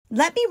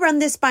"Let me run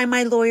this by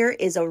my lawyer"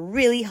 is a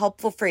really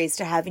helpful phrase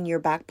to have in your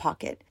back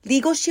pocket.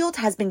 Legal Shield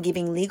has been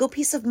giving legal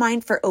peace of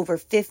mind for over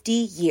 50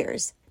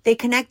 years. They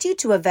connect you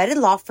to a vetted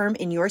law firm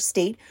in your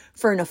state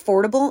for an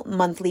affordable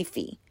monthly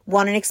fee.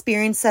 Want an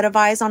experienced set of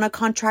eyes on a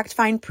contract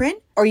fine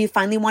print? Or you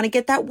finally want to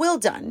get that will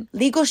done?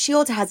 Legal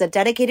Shield has a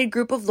dedicated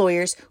group of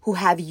lawyers who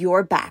have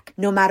your back,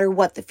 no matter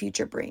what the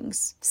future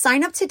brings.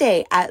 Sign up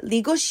today at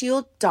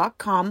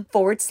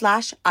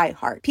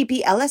LegalShield.com/iHeart.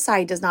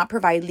 PPLSI does not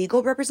provide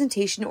legal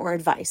representation or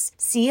advice.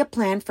 See a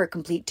plan for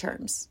complete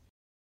terms.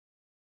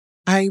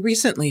 I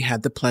recently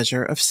had the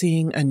pleasure of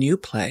seeing a new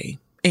play,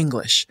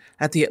 English,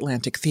 at the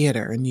Atlantic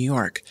Theater in New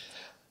York.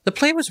 The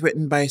play was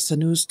written by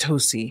Sanuz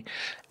Tosi,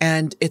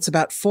 and it's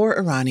about 4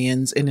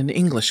 Iranians in an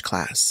English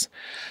class.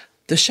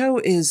 The show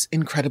is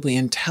incredibly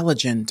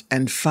intelligent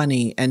and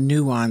funny and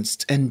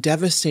nuanced and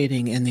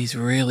devastating in these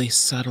really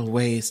subtle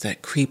ways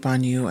that creep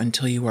on you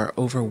until you are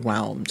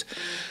overwhelmed.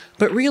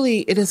 But really,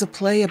 it is a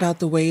play about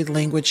the way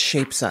language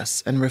shapes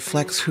us and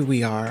reflects who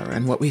we are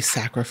and what we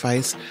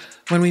sacrifice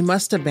when we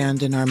must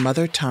abandon our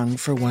mother tongue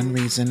for one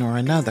reason or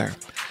another.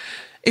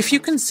 If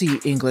you can see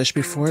English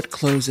before it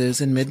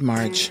closes in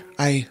mid-March,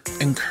 I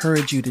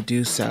encourage you to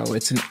do so.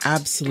 It's an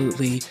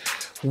absolutely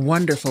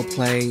wonderful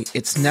play.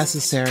 It's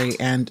necessary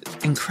and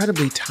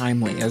incredibly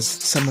timely, as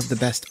some of the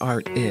best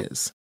art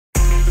is.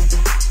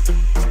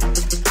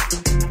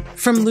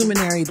 From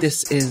Luminary,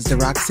 this is the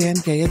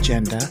Roxane Gay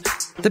Agenda,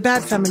 the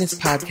Bad Feminist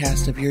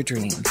podcast of your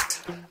dreams.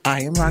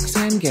 I am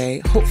Roxane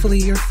Gay, hopefully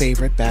your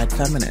favorite bad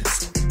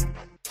feminist.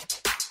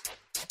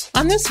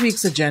 On this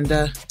week's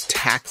agenda,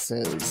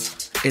 taxes.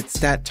 It's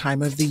that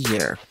time of the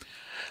year.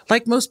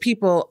 Like most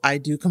people, I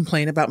do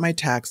complain about my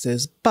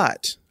taxes,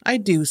 but I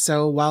do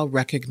so while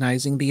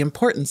recognizing the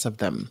importance of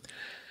them.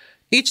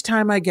 Each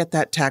time I get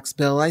that tax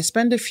bill, I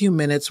spend a few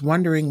minutes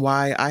wondering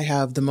why I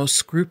have the most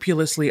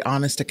scrupulously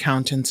honest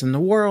accountants in the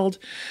world,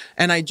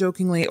 and I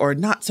jokingly or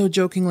not so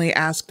jokingly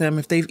ask them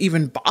if they've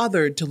even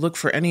bothered to look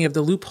for any of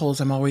the loopholes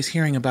I'm always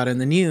hearing about in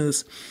the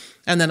news.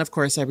 And then, of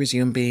course, I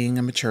resume being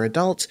a mature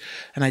adult,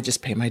 and I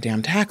just pay my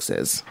damn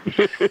taxes,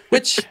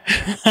 which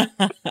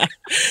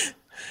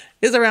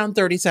is around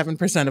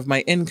 37% of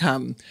my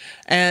income.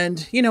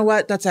 And you know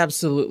what? That's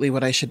absolutely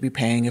what I should be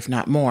paying, if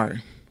not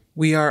more.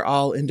 We are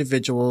all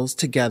individuals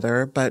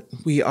together, but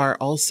we are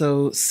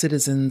also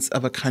citizens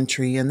of a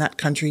country, and that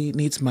country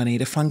needs money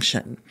to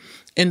function.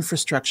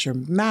 Infrastructure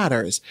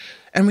matters,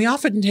 and we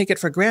often take it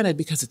for granted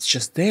because it's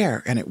just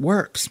there and it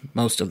works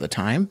most of the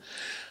time.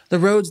 The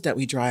roads that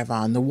we drive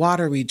on, the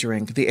water we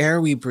drink, the air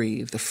we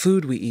breathe, the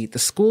food we eat, the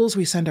schools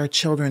we send our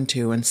children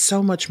to, and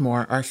so much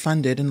more are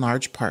funded in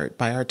large part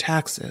by our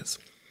taxes.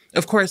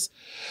 Of course,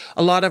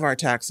 a lot of our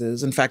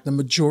taxes, in fact, the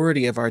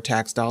majority of our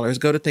tax dollars,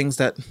 go to things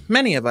that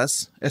many of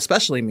us,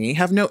 especially me,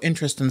 have no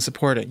interest in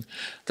supporting.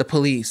 The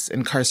police,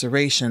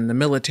 incarceration, the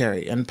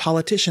military, and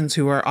politicians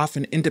who are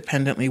often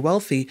independently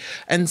wealthy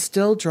and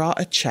still draw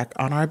a check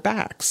on our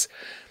backs.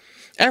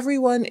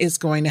 Everyone is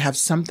going to have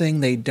something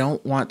they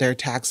don't want their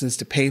taxes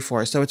to pay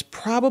for, so it's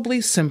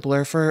probably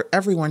simpler for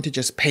everyone to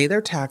just pay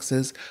their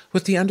taxes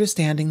with the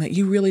understanding that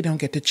you really don't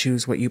get to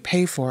choose what you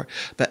pay for,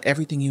 but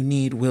everything you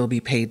need will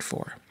be paid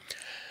for.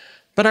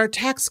 But our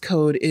tax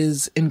code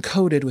is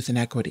encoded with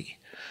inequity.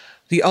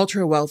 The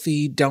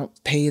ultra-wealthy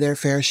don't pay their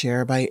fair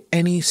share by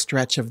any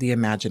stretch of the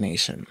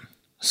imagination.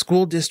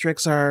 School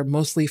districts are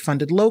mostly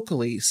funded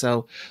locally,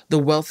 so the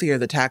wealthier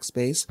the tax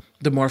base,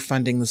 the more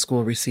funding the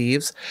school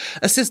receives,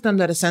 a system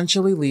that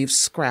essentially leaves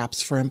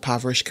scraps for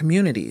impoverished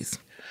communities.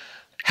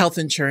 Health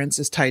insurance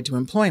is tied to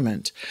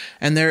employment,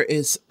 and there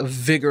is a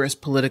vigorous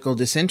political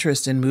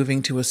disinterest in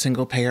moving to a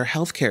single-payer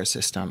healthcare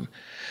system.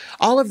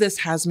 All of this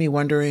has me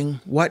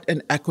wondering what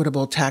an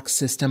equitable tax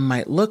system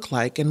might look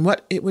like and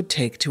what it would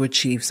take to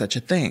achieve such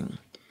a thing.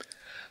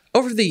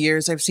 Over the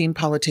years, I've seen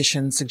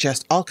politicians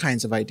suggest all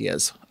kinds of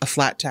ideas. A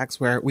flat tax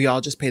where we all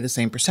just pay the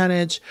same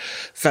percentage,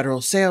 federal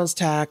sales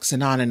tax,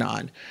 and on and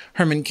on.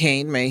 Herman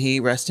Cain, may he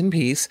rest in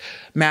peace,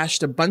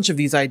 mashed a bunch of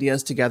these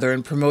ideas together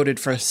and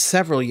promoted for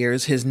several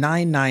years his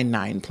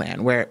 999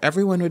 plan, where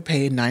everyone would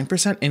pay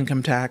 9%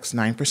 income tax,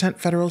 9%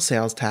 federal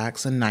sales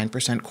tax, and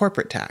 9%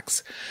 corporate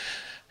tax.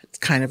 It's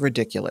kind of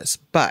ridiculous,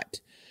 but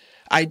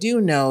I do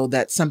know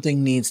that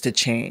something needs to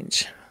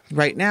change.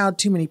 Right now,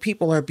 too many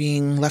people are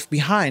being left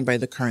behind by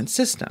the current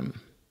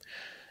system.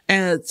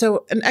 And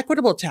so an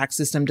equitable tax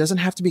system doesn't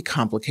have to be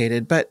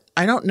complicated, but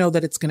I don't know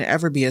that it's going to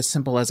ever be as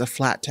simple as a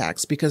flat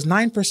tax because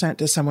 9%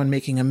 to someone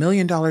making $1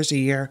 million a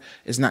year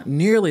is not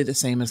nearly the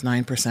same as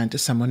 9% to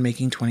someone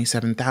making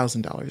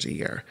 $27,000 a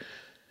year.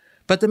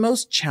 But the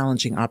most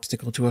challenging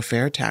obstacle to a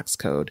fair tax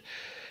code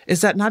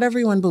is that not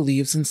everyone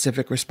believes in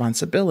civic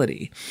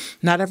responsibility.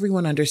 Not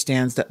everyone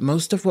understands that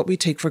most of what we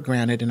take for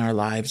granted in our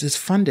lives is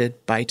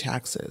funded by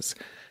taxes.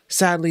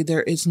 Sadly,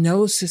 there is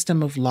no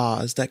system of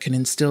laws that can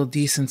instill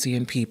decency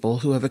in people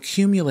who have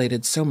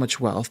accumulated so much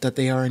wealth that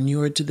they are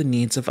inured to the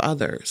needs of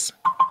others.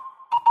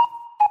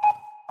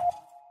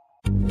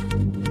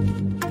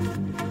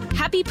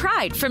 Happy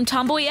Pride from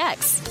Tomboy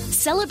X,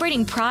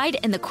 celebrating pride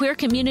and the queer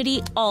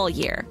community all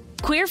year.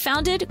 Queer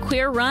founded,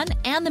 queer run,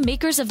 and the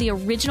makers of the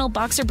original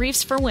boxer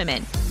briefs for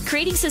women,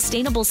 creating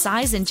sustainable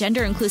size and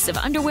gender inclusive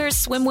underwear,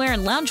 swimwear,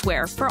 and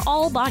loungewear for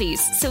all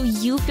bodies so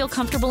you feel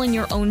comfortable in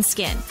your own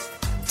skin.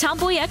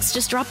 Tomboy X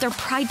just dropped their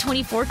Pride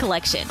 24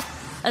 collection.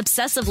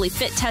 Obsessively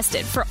fit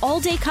tested for all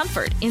day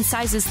comfort in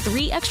sizes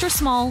 3 extra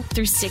small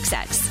through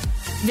 6X.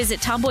 Visit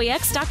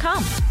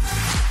tomboyx.com.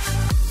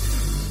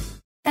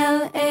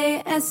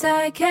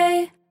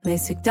 LASIK,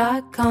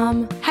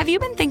 LASIK.com. Have you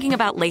been thinking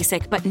about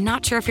LASIK but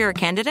not sure if you're a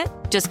candidate?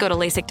 Just go to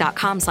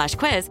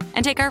LASIK.com/quiz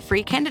and take our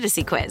free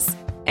candidacy quiz.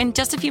 In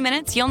just a few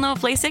minutes, you'll know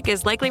if LASIK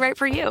is likely right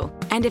for you.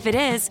 And if it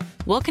is,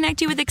 we'll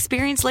connect you with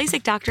experienced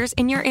LASIK doctors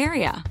in your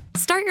area.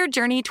 Start your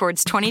journey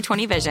towards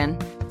 20/20 vision.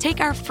 Take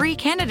our free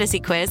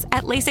candidacy quiz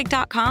at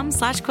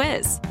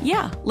LASIK.com/quiz.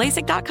 Yeah,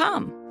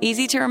 LASIK.com.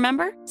 Easy to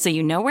remember, so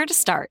you know where to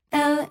start.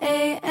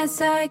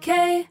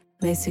 LASIK,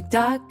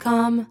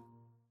 LASIK.com.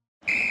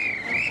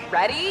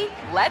 Ready?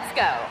 Let's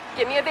go.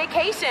 Give me a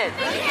vacation.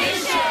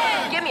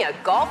 Vacation! Give me a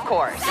golf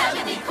course.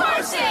 70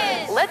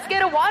 courses! Let's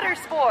get a water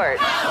sport.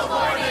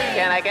 Paddleboarding!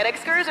 Can I get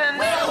excursions?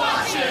 Whale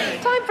watching!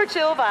 Time for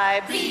chill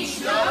vibes. Beach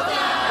yoga!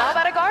 How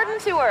about a garden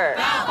tour?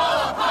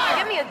 Balboa Park!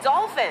 Give me a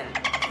dolphin.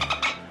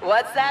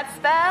 What's that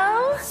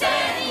spell?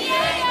 San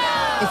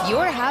Diego! If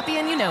you're happy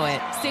and you know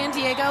it, San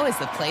Diego is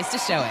the place to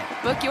show it.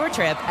 Book your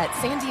trip at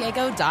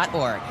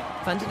sandiego.org.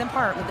 Funded in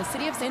part with the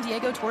City of San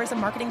Diego Tourism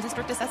Marketing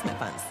District Assessment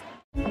Funds.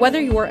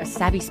 Whether you're a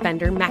savvy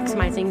spender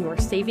maximizing your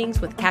savings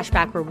with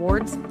cashback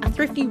rewards, a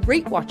thrifty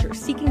rate watcher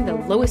seeking the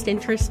lowest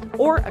interest,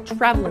 or a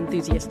travel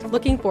enthusiast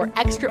looking for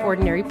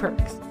extraordinary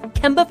perks,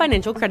 Kemba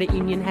Financial Credit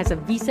Union has a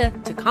visa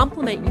to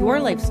complement your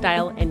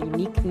lifestyle and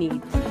unique needs.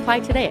 Apply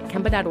today at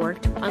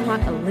Kemba.org to unlock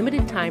a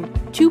limited time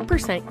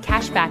 2%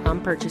 cash back on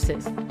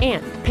purchases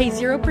and pay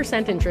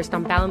 0% interest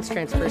on balance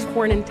transfers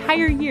for an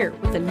entire year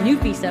with a new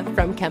visa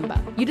from Kemba.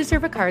 You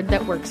deserve a card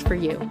that works for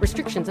you.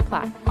 Restrictions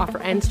apply. Offer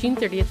ends June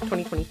 30th,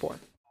 2024.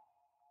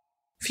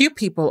 Few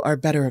people are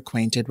better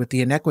acquainted with the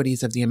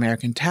inequities of the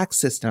American tax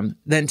system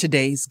than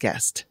today's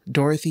guest,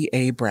 Dorothy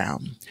A.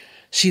 Brown.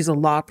 She's a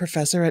law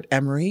professor at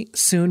Emory,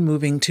 soon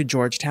moving to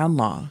Georgetown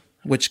Law,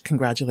 which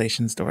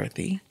congratulations,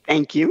 Dorothy.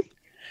 Thank you.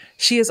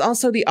 She is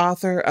also the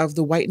author of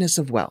The Whiteness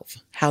of Wealth,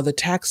 How the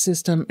Tax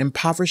System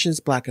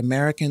Impoverishes Black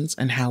Americans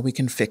and How We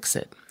Can Fix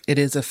It. It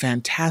is a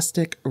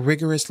fantastic,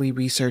 rigorously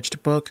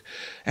researched book,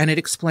 and it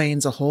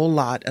explains a whole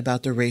lot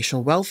about the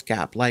racial wealth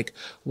gap, like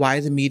why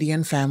the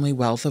median family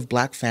wealth of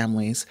Black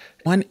families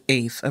is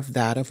 1/8 of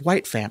that of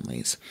white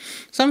families.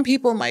 Some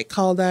people might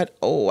call that,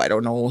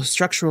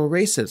 structural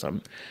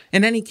racism.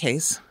 In any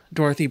case,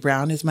 Dorothy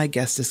Brown is my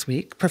guest this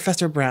week.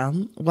 Professor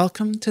Brown,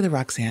 welcome to the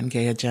Roxane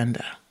Gay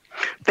Agenda.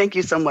 Thank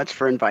you so much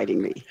for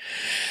inviting me.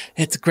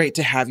 It's great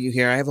to have you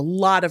here. I have a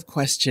lot of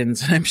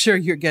questions, and I'm sure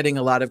you're getting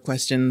a lot of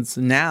questions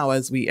now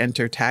as we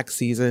enter tax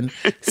season.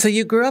 So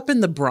you grew up in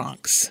the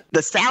Bronx.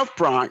 The South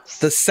Bronx.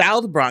 The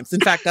South Bronx.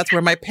 In fact, that's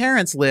where my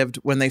parents lived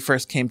when they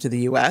first came to the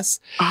U.S.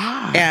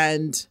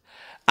 And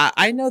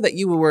I know that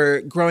you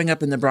were growing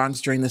up in the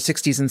Bronx during the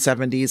 60s and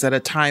 70s at a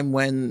time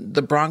when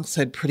the Bronx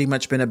had pretty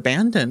much been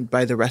abandoned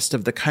by the rest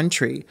of the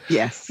country.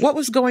 Yes. What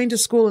was going to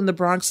school in the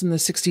Bronx in the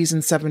 60s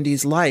and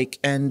 70s like,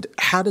 and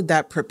how did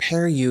that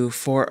prepare you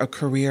for a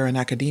career in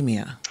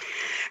academia?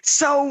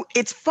 So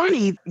it's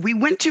funny, we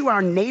went to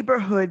our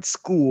neighborhood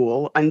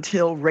school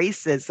until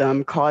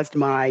racism caused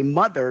my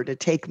mother to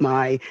take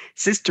my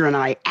sister and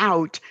I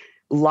out,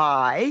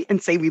 lie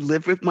and say we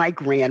lived with my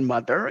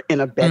grandmother in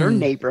a better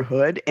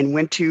neighborhood and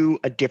went to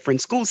a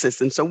different school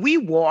system. So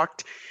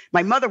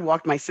my mother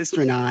walked my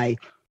sister and I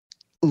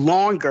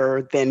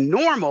longer than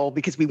normal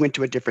because we went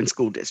to a different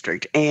school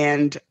district.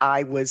 And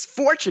I was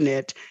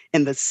fortunate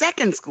in the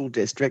second school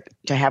district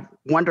to have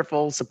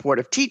wonderful,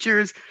 supportive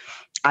teachers.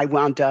 I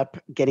wound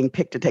up getting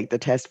picked to take the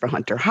test for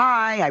Hunter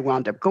High. I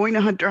wound up going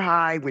to Hunter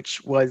High,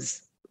 which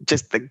was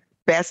just the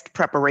best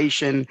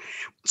preparation.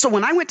 So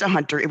when I went to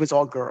Hunter, it was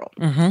all girl.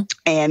 Mm-hmm.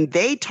 And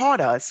they taught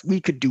us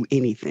we could do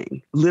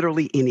anything,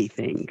 literally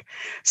anything.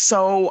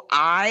 So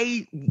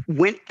I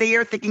went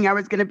there thinking I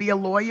was going to be a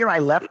lawyer. I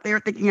left there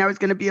thinking I was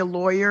going to be a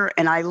lawyer.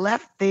 And I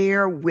left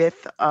there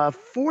with a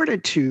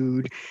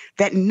fortitude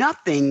that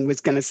nothing was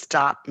going to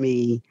stop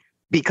me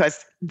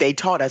because they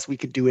taught us we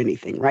could do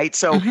anything, right?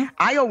 So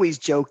I always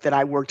joke that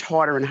I worked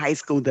harder in high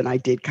school than I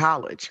did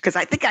college because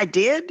I think I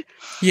did.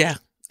 Yeah.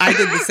 I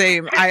did the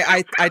same.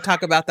 I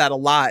talk about that a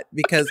lot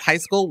because high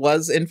school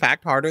was, in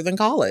fact, harder than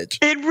college.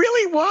 It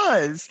really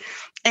was.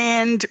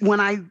 And when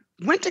I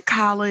went to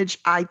college,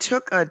 I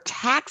took a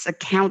tax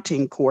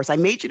accounting course. I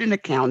majored in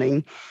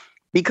accounting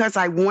because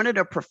I wanted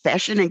a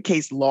profession in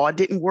case law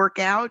didn't work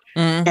out.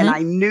 Mm-hmm. And I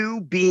knew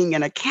being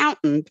an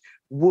accountant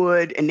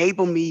would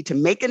enable me to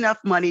make enough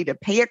money to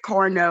pay a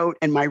car note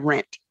and my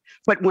rent.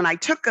 But when I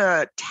took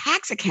a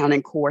tax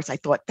accounting course, I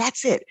thought,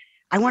 that's it.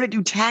 I want to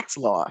do tax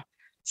law.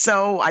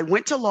 So I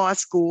went to law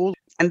school,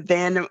 and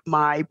then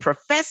my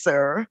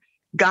professor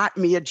got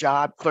me a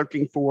job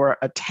clerking for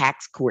a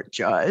tax court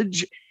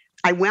judge.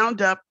 I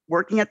wound up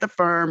working at the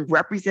firm,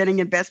 representing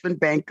investment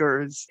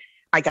bankers.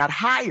 I got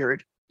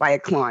hired by a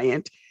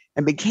client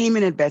and became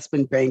an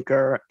investment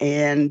banker.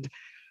 And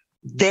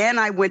then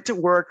I went to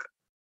work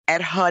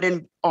at HUD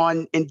in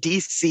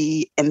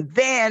DC. And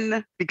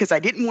then, because I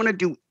didn't want to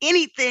do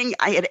anything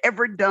I had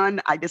ever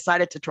done, I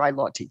decided to try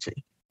law teaching.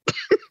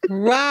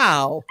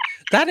 Wow.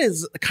 That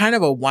is kind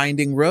of a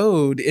winding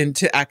road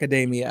into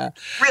academia.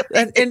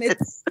 Really? And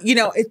it's,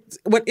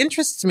 what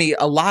interests me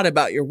a lot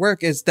about your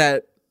work is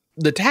that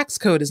the tax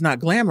code is not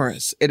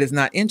glamorous. It is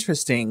not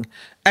interesting.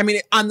 I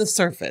mean, on the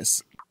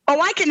surface. Oh,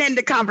 I can end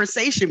the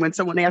conversation when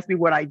someone asks me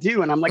what I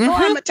do. And I'm like, oh,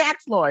 I'm a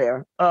tax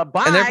lawyer. Bye.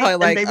 And they're probably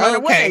like, they run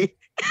away.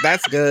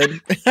 That's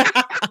good.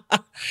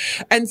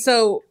 And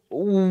so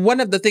one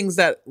of the things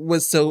that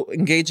was so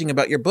engaging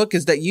about your book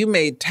is that you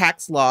made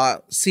tax law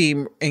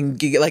seem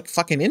like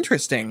fucking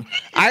interesting.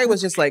 I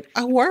was just like,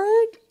 a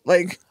word?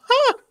 Like,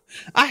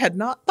 I had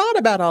not thought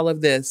about all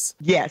of this.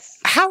 Yes.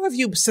 How have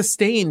you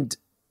sustained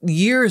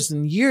years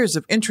and years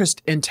of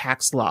interest in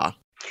tax law?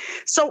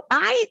 So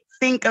I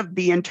think of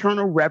the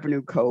Internal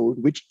Revenue Code,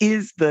 which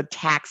is the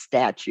tax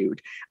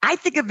statute. I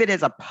think of it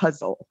as a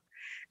puzzle.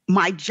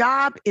 My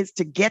job is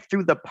to get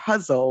through the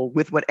puzzle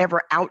with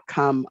whatever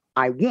outcome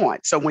I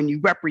want. So when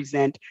you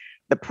represent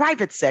the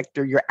private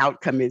sector, your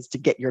outcome is to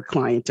get your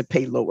client to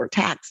pay lower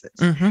taxes.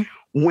 Mm-hmm.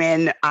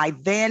 When I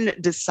then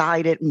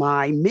decided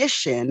my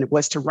mission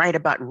was to write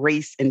about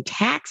race and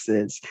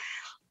taxes,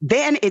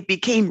 then it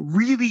became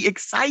really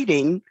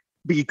exciting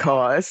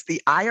because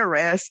the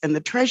IRS and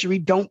the Treasury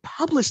don't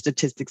publish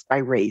statistics by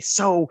race.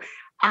 So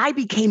I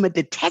became a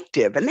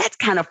detective, and that's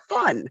kind of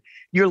fun.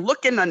 You're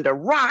looking under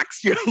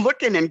rocks, you're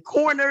looking in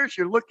corners,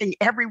 you're looking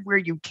everywhere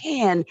you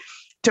can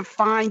to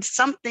find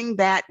something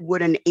that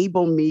would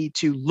enable me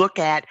to look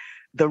at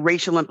the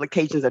racial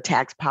implications of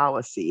tax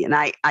policy. And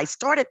I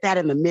started that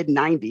in the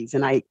mid-90s,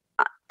 and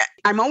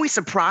I'm always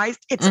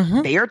surprised it's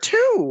there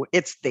too.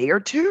 It's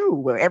there too.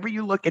 Wherever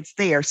you look, it's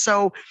there.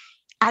 So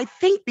I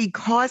think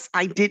because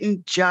I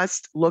didn't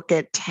just look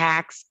at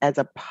tax as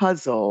a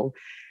puzzle,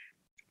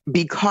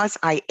 because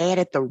I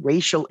added the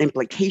racial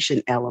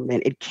implication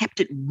element, it kept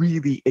it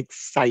really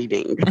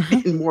exciting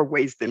in more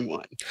ways than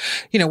one.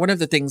 One of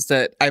the things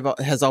that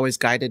has always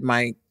guided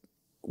my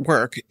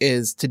work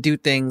is to do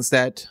things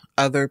that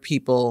other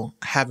people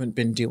haven't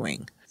been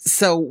doing.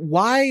 So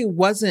why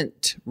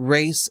wasn't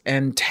race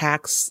and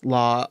tax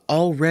law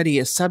already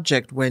a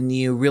subject when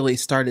you really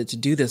started to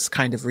do this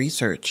kind of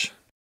research?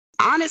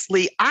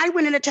 Honestly, I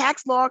went into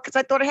tax law because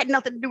I thought it had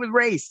nothing to do with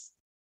race.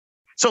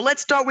 So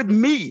let's start with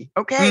me,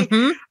 okay?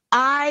 Mm-hmm.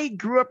 I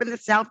grew up in the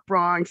South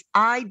Bronx.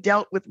 I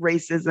dealt with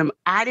racism.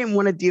 I didn't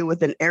want to deal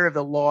with an area of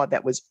the law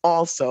that was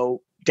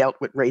also dealt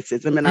with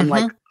racism. And I'm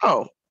like,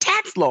 oh,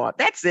 tax law,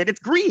 that's it. It's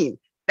green.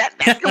 That's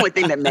the only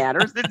thing that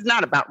matters. It's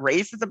not about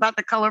race. It's about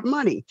the color of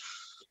money.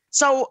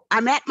 So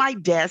I'm at my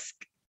desk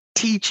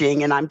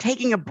teaching, and I'm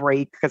taking a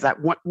break because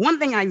one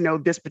thing I know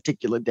this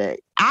particular day,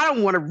 I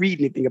don't want to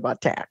read anything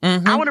about tax.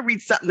 Mm-hmm. I want to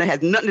read something that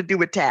has nothing to do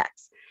with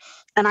tax.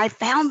 And I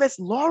found this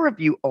law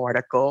review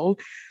article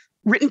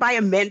written by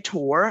a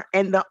mentor,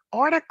 and the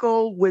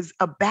article was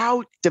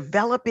about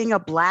developing a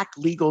Black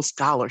legal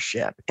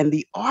scholarship. And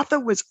the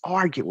author was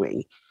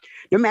arguing,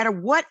 no matter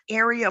what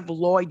area of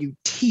law you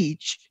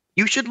teach,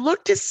 you should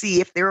look to see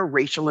if there are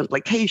racial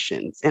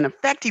implications. In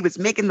effect, he was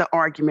making the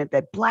argument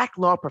that Black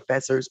law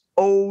professors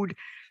owed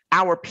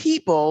our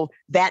people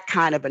that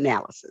kind of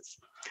analysis.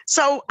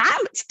 So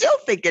I'm still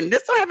thinking,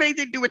 this don't have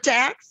anything to do with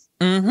tax.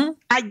 Mm-hmm.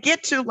 I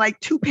get to like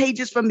 2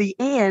 pages from the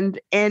end,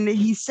 and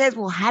he says,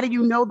 well, how do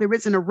you know there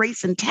isn't a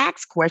race and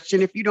tax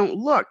question if you don't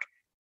look?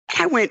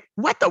 And I went,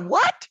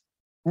 what?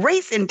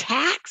 Race and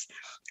tax?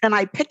 And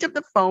I picked up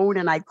the phone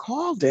and I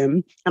called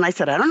him and I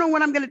said, I don't know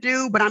what I'm going to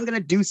do, but I'm going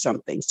to do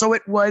something. So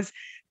it was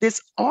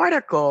this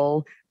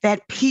article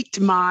that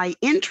piqued my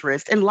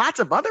interest, and lots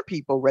of other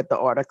people read the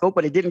article,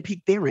 but it didn't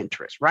pique their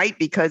interest, right?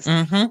 Because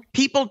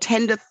people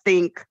tend to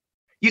think,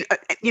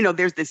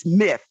 there's this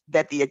myth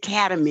that the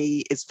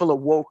academy is full of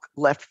woke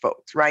left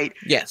folks, right?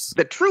 Yes.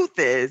 The truth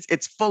is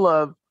it's full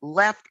of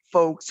left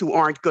folks who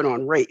aren't good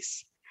on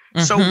race.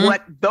 So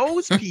what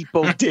those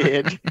people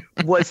did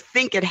was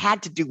think it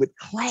had to do with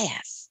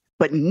class,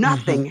 but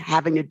nothing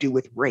having to do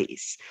with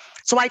race.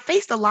 So I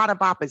faced a lot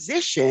of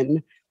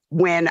opposition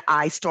when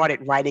I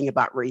started writing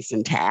about race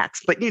and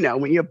tax. But,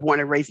 when you're born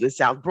and raised in the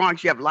South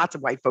Bronx, you have lots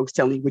of white folks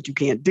telling you what you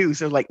can't do.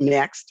 So like,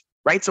 next,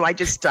 right? So I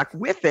just stuck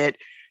with it.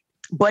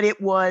 But it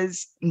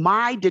was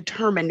my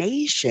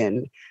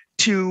determination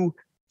to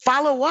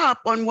follow up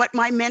on what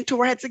my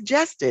mentor had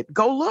suggested.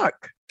 Go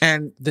look.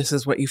 And this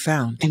is what you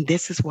found. And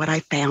this is what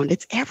I found.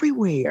 It's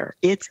everywhere.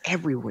 It's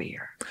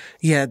everywhere.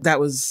 Yeah, that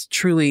was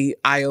truly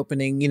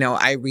eye-opening.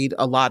 I read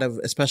a lot of,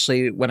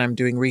 especially when I'm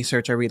doing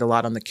research, I read a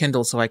lot on the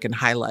Kindle so I can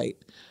highlight.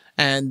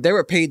 And there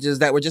were pages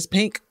that were just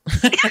pink.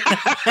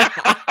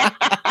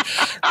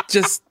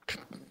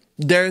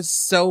 There's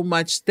so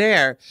much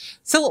there.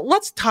 So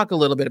let's talk a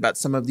little bit about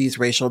some of these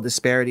racial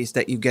disparities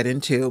that you get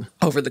into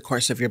over the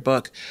course of your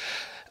book.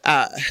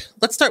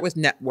 Let's start with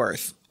net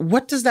worth.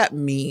 What does that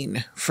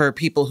mean for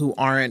people who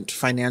aren't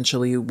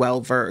financially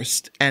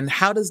well-versed? And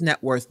how does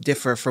net worth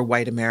differ for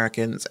white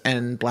Americans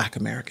and Black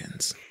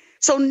Americans?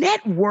 So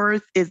net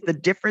worth is the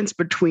difference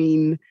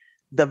between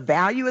the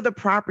value of the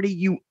property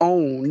you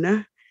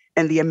own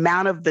and the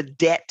amount of the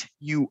debt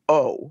you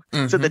owe.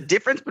 Mm-hmm. So the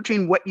difference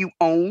between what you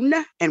own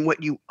and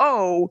what you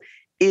owe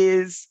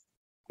is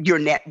your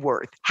net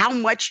worth, how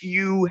much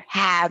you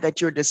have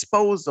at your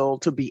disposal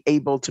to be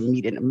able to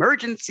meet an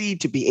emergency,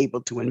 to be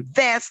able to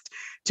invest,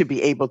 to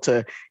be able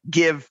to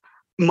give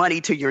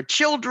money to your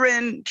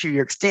children, to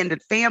your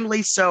extended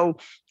family. So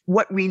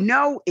what we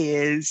know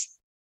is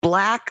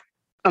Black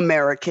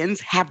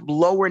Americans have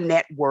lower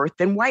net worth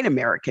than white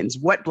Americans.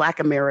 What Black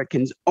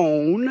Americans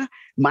own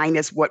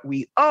minus what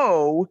we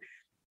owe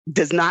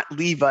does not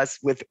leave us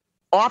with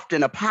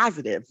often a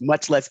positive,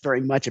 much less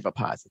very much of a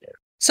positive.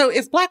 So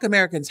if Black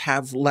Americans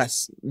have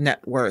less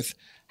net worth,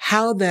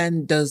 how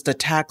then does the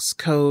tax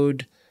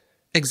code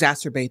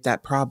exacerbate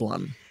that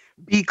problem?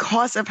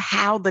 Because of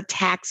how the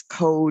tax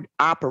code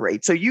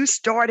operates. So you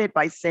started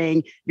by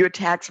saying your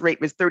tax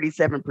rate was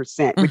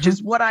 37%, which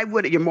is what I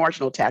would, your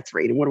marginal tax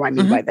rate. And what do I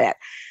mean by that?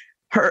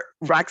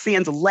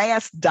 Roxanne's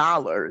last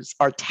dollars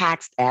are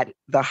taxed at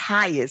the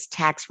highest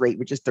tax rate,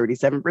 which is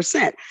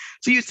 37%.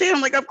 So you say,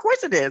 I'm like, of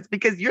course it is,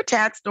 because you're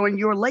taxed on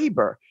your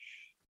labor.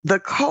 The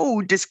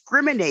code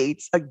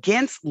discriminates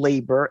against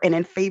labor and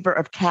in favor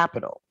of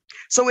capital.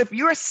 So if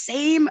your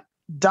same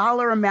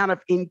dollar amount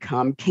of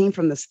income came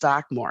from the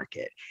stock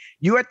market,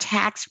 your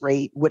tax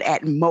rate would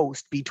at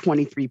most be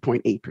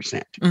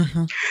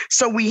 23.8%.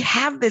 So we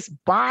have this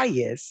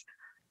bias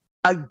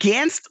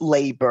against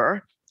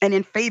labor and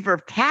in favor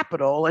of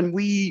capital. And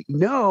we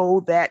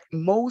know that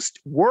most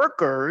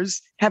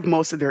workers have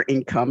most of their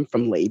income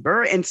from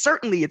labor. And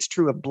certainly it's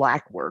true of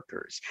Black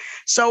workers.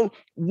 So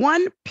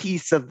one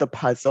piece of the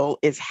puzzle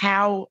is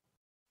how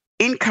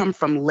income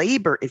from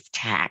labor is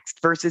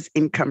taxed versus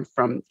income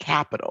from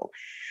capital.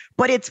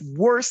 But it's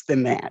worse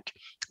than that.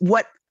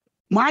 What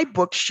my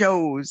book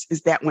shows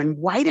is that when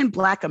white and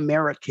Black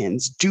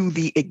Americans do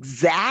the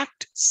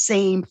exact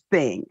same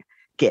thing,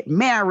 get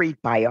married,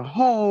 buy a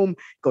home,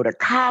 go to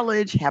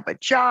college, have a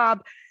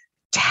job,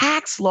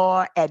 tax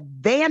law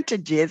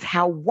advantages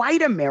how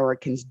white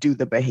Americans do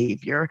the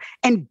behavior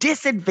and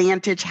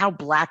disadvantage how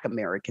Black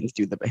Americans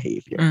do the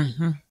behavior.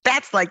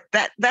 That's like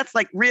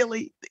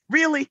really?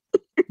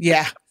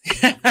 Yeah.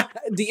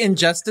 The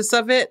injustice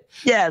of it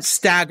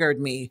staggered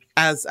me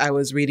as I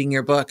was reading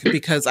your book,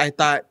 because I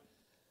thought,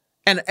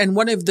 and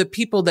one of the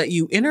people that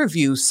you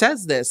interview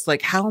says this,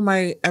 like, how am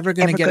I ever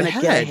going to get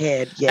ahead?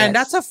 Yes. And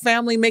that's a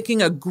family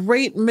making a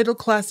great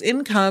middle-class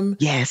income.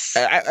 Yes.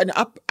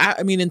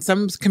 In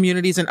some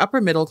communities, an upper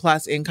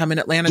middle-class income in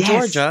Atlanta,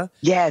 Georgia.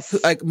 Yes.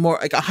 Like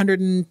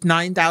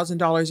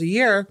 $109,000 a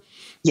year.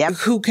 Yep.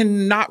 Who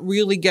can not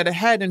really get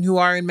ahead and who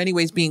are in many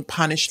ways being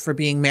punished for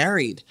being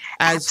married,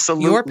 as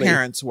your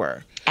parents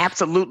were.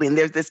 Absolutely. And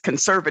there's this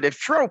conservative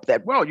trope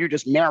that, well, you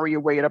just marry your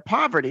way into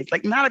poverty. It's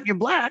like, not if you're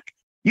Black.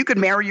 You could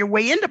marry your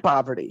way into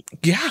poverty.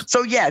 Yeah.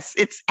 So yes,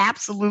 it's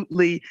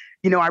absolutely,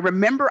 I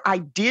remember I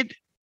did,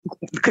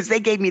 because they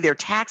gave me their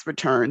tax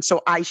return.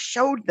 So I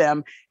showed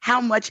them how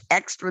much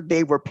extra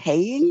they were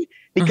paying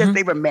because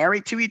they were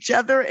married to each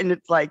other. And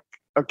it's like,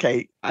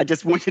 okay, I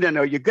just want you to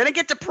know you're going to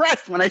get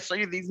depressed when I show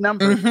you these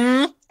numbers.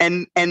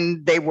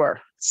 And they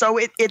were. So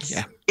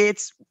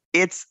it's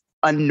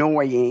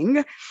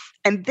annoying.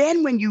 And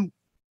then when you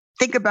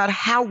think about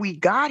how we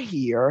got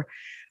here,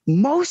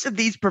 most of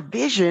these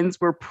provisions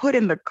were put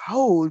in the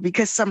code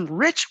because some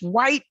rich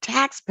white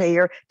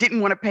taxpayer didn't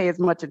want to pay as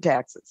much in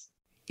taxes.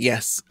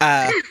 Yes.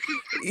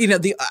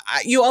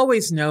 You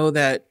always know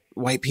that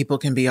white people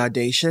can be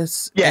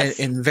audacious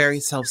in very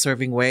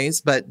self-serving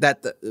ways, but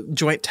that the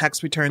joint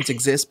tax returns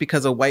exist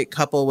because a white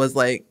couple was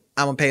like,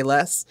 I'm going to pay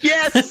less.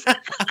 Yes.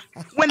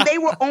 When they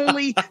were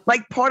only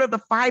like part of the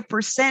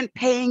 5%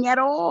 paying at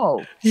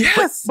all.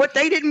 Yes. But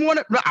they didn't want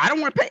to. I don't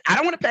want to pay. I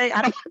don't want to pay.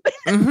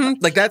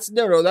 Like that's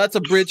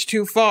a bridge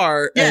too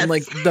far. Yes. And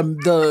like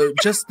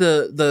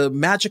the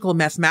magical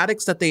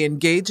mathematics that they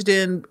engaged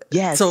in.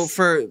 Yes. So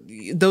for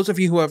those of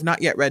you who have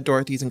not yet read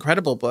Dorothy's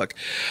incredible book,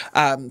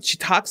 she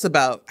talks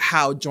about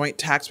how joint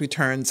tax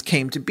returns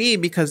came to be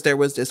because there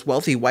was this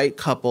wealthy white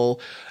couple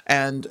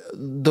and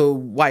the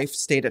wife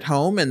stayed at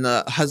home and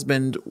the husband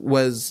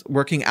was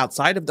working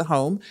outside of the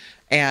home,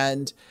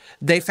 and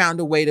they found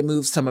a way to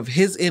move some of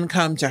his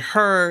income to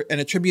her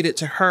and attribute it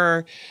to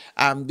her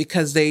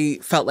because they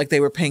felt like they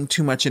were paying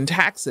too much in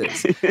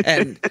taxes.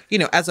 And,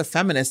 as a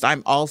feminist,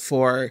 I'm all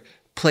for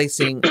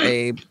placing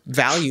a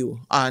value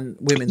on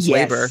women's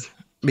labor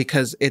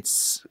because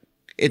it's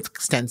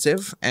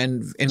extensive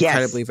and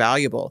incredibly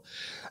valuable.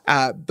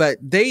 But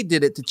they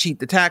did it to cheat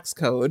the tax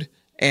code.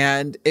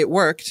 And it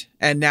worked.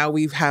 And now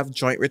we have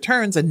joint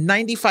returns, and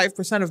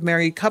 95% of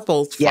married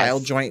couples file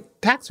joint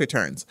tax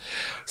returns.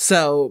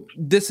 So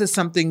this is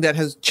something that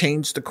has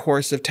changed the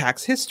course of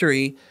tax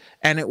history.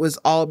 And it was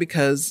all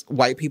because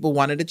white people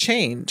wanted to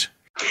change.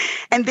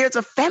 And there's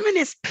a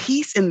feminist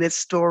piece in this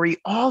story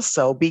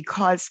also,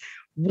 because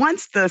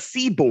once the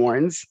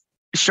Seaborns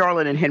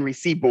Charlotte and Henry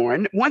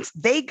Seaborn, once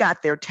they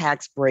got their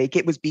tax break,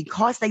 it was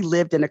because they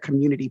lived in a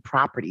community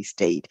property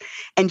state.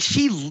 And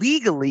she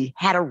legally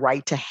had a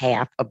right to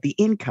half of the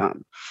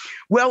income.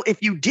 Well,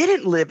 if you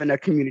didn't live in a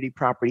community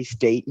property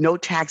state, no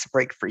tax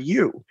break for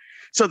you.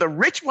 So the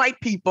rich white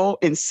people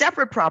in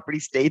separate property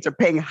states are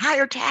paying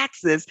higher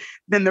taxes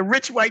than the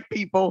rich white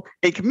people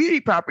in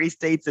community property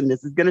states. And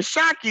this is going to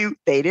shock you.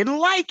 They didn't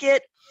like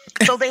it.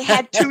 So they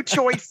had two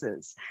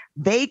choices.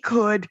 They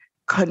could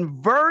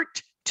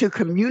convert to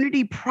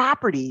community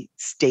property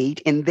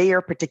state in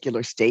their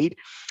particular state,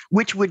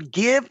 which would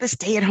give the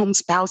stay-at-home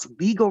spouse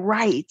legal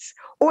rights,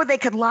 or they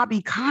could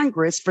lobby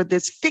Congress for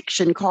this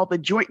fiction called the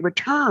joint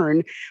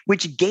return,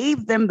 which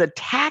gave them the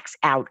tax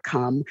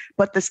outcome,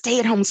 but the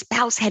stay-at-home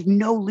spouse had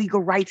no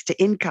legal rights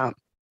to income.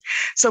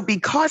 So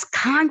because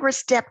Congress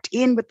stepped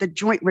in with the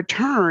joint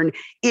return,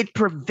 it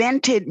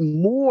prevented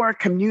more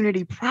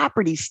community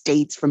property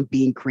states from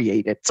being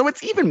created. So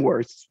it's even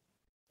worse.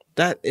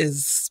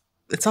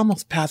 It's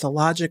almost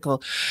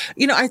pathological.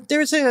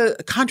 There's a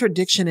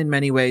contradiction in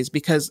many ways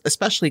because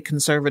especially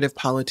conservative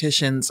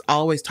politicians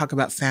always talk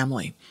about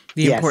family,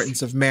 the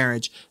importance of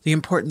marriage, the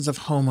importance of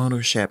home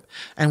ownership.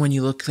 And when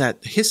you look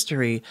at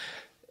history,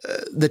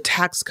 the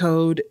tax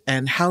code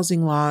and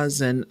housing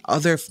laws and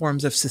other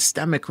forms of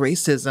systemic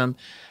racism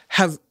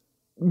have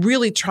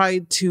really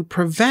tried to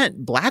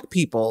prevent Black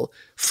people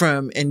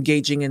from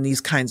engaging in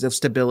these kinds of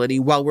stability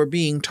while we're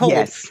being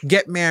told,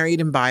 get married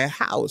and buy a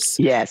house.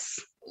 Yes.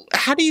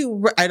 How do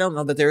you, I don't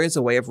know that there is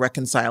a way of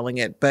reconciling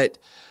it, but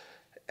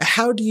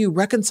how do you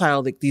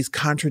reconcile these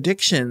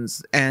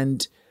contradictions?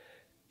 And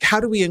how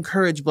do we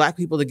encourage Black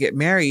people to get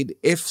married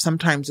if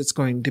sometimes it's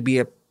going to be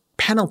a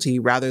penalty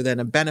rather than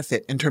a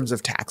benefit in terms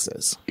of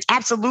taxes?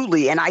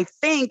 Absolutely. And I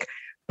think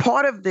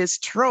part of this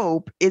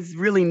trope is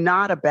really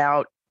not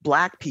about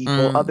Black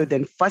people other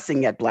than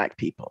fussing at Black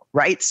people,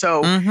 right?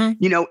 So,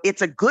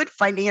 it's a good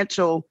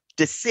financial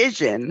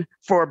decision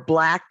for a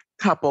Black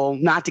couple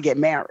not to get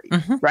married,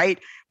 right?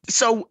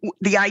 So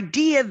the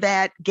idea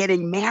that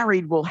getting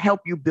married will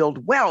help you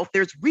build wealth,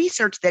 there's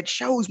research that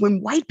shows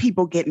when white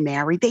people get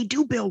married, they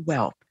do build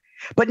wealth,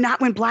 but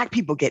not when Black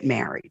people get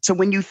married. So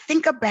when you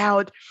think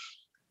about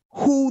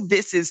who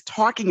this is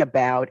talking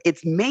about,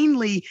 it's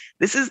mainly,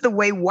 this is the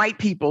way white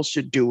people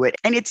should do it.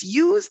 And it's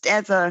used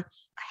as a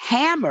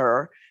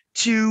hammer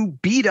to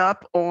beat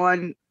up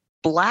on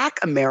Black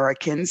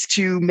Americans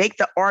to make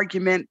the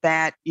argument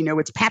that,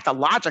 it's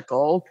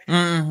pathological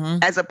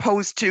as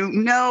opposed to,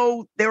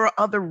 no, there are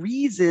other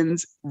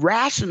reasons,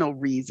 rational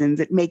reasons.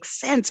 It makes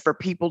sense for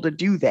people to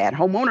do that.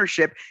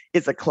 Homeownership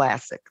is a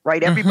classic,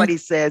 right? Everybody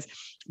says,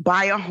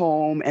 buy a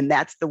home and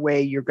that's the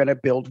way you're going to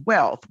build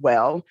wealth.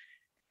 Well,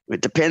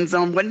 it depends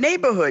on what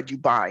neighborhood you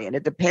buy in.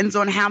 It depends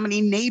on how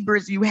many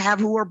neighbors you have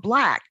who are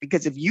Black.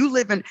 Because if you're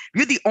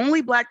the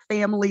only Black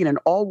family in an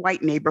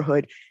all-white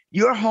neighborhood,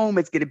 your home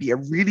is going to be a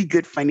really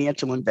good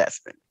financial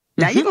investment.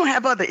 Now, you're going to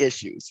have other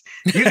issues.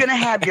 You're going to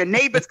have your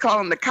neighbors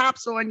calling the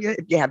cops on you.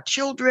 If you have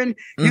children,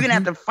 you're going to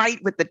have to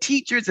fight with the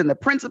teachers and the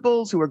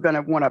principals who are going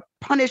to want to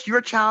punish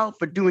your child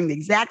for doing the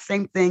exact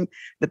same thing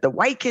that the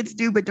white kids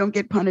do but don't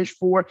get punished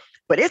for.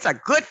 But it's a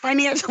good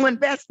financial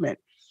investment.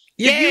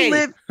 Yay. If you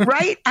live,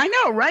 right? I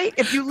know, right?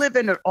 If you live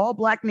in an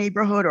all-Black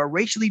neighborhood or a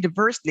racially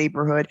diverse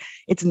neighborhood,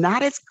 it's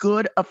not as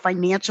good a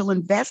financial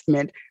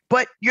investment,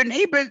 but your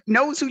neighbor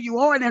knows who you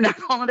are and they're not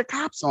calling the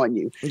cops on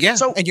you. Yeah,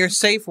 and you're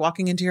safe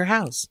walking into your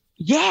house.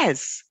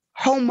 Yes.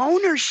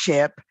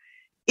 Homeownership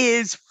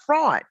is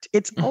fraught.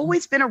 It's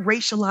always been a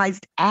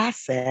racialized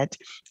asset,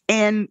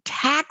 and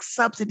tax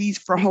subsidies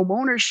for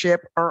homeownership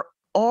are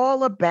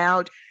all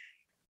about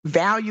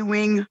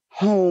valuing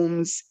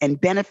homes and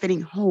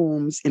benefiting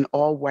homes in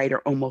all white or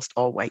almost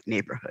all white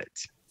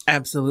neighborhoods.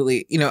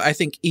 Absolutely. I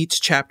think each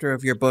chapter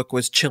of your book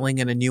was chilling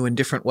in a new and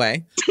different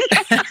way.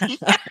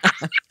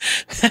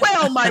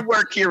 Well, my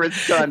work here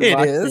is done. It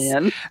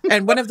is.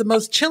 And one of the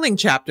most chilling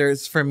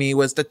chapters for me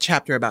was the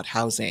chapter about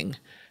housing,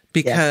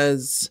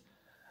 because,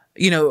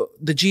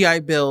 the GI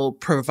Bill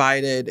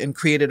provided and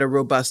created a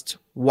robust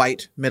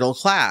white middle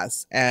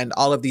class, and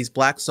all of these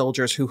Black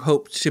soldiers who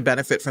hoped to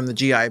benefit from the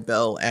GI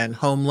Bill and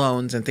home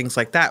loans and things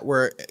like that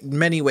were in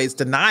many ways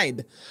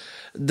denied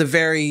the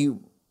very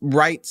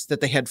rights that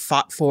they had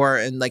fought for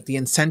and the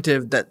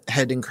incentive that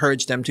had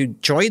encouraged them to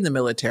join the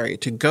military,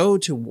 to go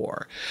to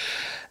war.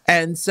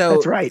 And so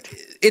that's right.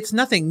 It's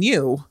nothing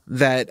new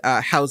that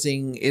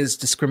housing is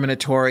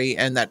discriminatory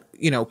and that,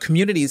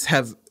 communities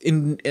have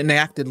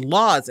enacted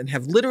laws and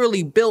have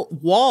literally built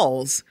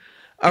walls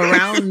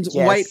around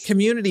white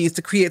communities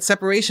to create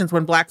separations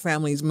when Black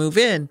families move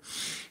in.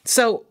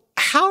 So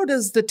how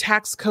does the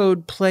tax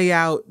code play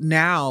out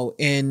now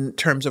in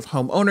terms of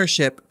home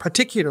ownership,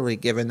 particularly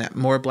given that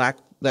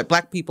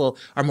Black people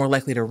are more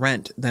likely to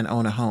rent than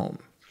own a home?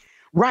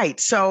 Right.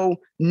 So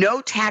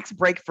no tax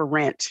break for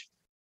rent,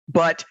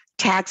 but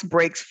tax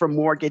breaks for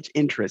mortgage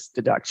interest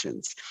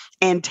deductions,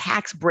 and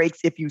tax breaks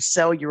if you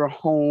sell your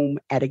home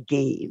at a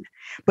gain,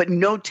 but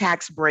no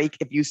tax break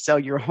if you sell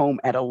your home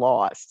at a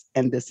loss.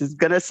 And this is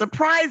going to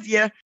surprise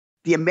you.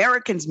 the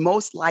Americans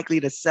most likely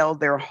to sell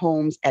their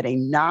homes at a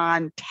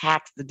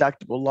non-tax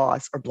deductible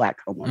loss are Black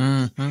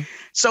homeowners. Mm-hmm.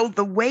 So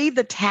the way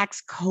the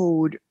tax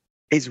code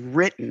is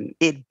written,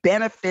 it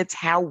benefits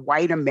how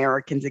white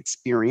Americans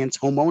experience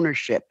home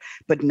ownership,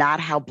 but not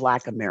how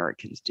Black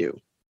Americans do.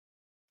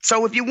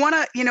 So if you want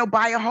to,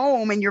 buy a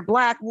home and you're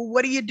Black, well,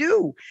 what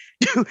do?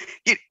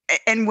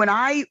 And when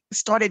I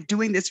started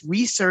doing this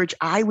research,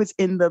 I was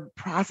in the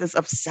process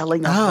of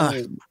selling a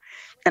home.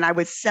 And I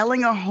was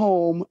selling a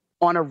home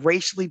on a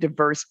racially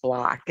diverse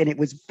block. And it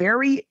was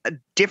very a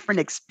different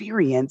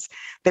experience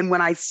than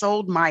when I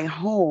sold my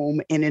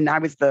home. And I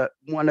was the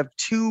one of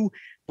 2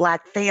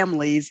 Black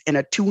families in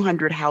a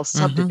 200-house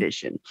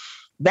subdivision.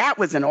 That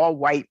was an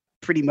all-white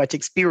pretty much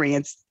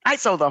experience. I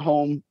sold the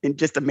home in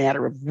just a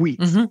matter of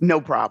weeks.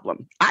 No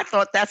problem. I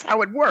thought that's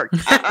how it worked.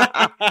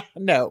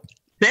 No.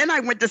 Then I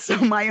went to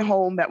sell my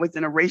home that was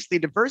in a racially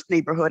diverse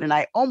neighborhood, and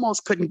I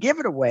almost couldn't give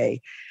it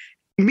away.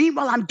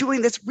 Meanwhile, I'm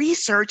doing this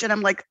research, and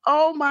I'm like,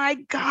 oh my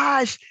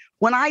gosh,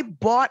 when I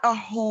bought a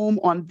home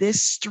on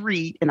this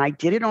street, and I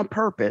did it on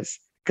purpose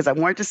because I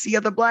wanted to see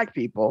other Black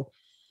people,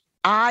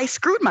 I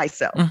screwed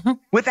myself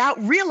without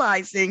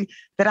realizing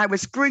that I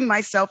was screwing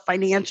myself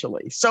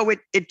financially. So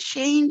it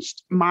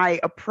changed my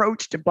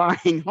approach to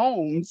buying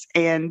homes.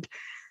 And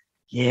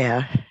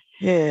yeah,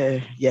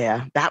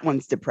 that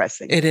one's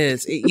depressing. It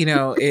is. It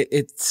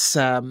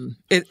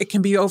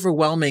can be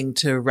overwhelming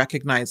to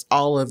recognize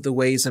all of the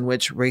ways in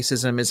which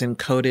racism is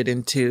encoded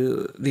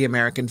into the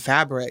American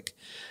fabric.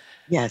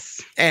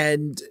 Yes.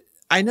 And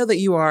I know that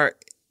you are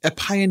a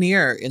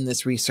pioneer in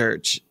this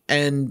research,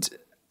 and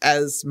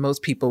as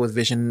most people with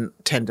vision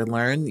tend to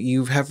learn,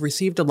 you have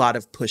received a lot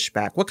of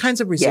pushback. What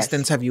kinds of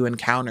resistance have you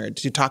encountered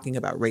to talking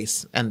about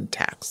race and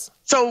tax?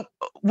 So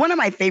one of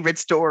my favorite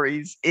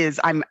stories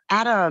is I'm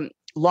at a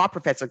law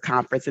professor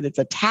conference, and it's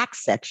a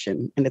tax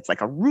section, and it's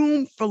like a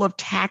room full of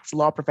tax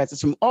law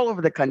professors from all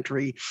over the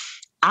country.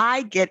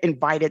 I get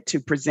invited to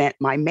present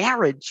my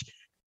marriage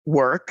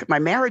work, my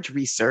marriage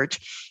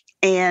research,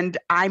 and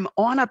I'm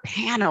on a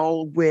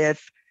panel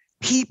with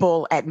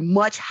people at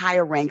much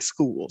higher ranked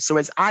schools. So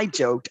as I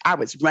joked, I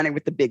was running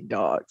with the big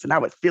dogs, and I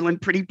was feeling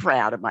pretty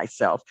proud of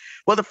myself.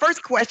 Well, the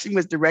first question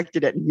was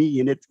directed at me,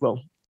 and it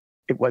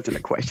wasn't a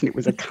question, it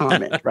was a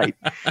comment, right?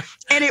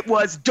 And it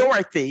was,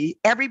 Dorothy,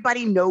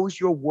 everybody knows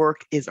your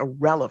work is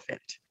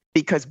irrelevant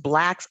because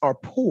Blacks are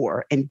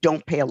poor and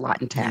don't pay a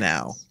lot in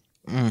taxes.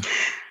 No.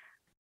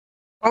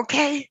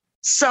 Okay.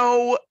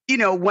 So,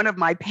 one of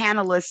my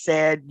panelists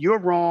said, you're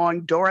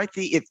wrong,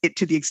 Dorothy.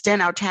 To the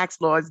extent our tax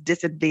laws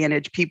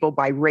disadvantage people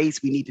by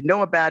race, we need to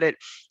know about it.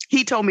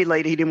 He told me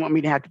later he didn't want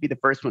me to have to be the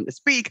first one to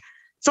speak.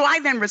 So I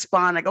then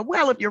respond, I go,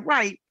 well, if you're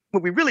right,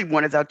 what we really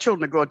want is our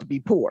children to grow up to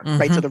be poor,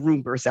 right? So the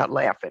room bursts out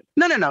laughing.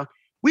 No.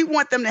 We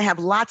want them to have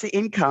lots of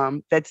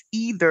income that's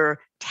either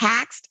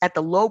taxed at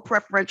the low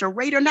preferential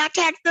rate or not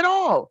taxed at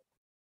all.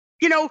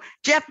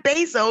 Jeff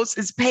Bezos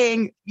is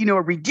paying,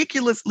 a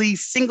ridiculously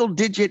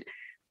single-digit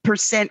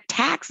 %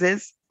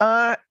 taxes.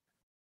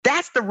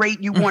 That's the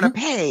rate you want to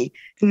pay.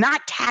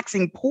 Not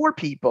taxing poor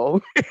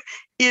people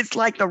is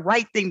like the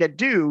right thing to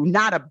do,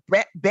 not a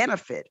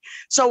benefit.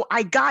 So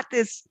I got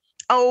this,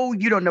 oh,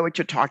 you don't know what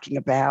you're talking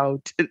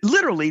about.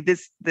 Literally,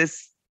 this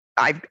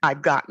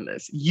I've gotten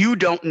this. You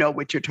don't know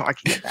what you're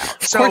talking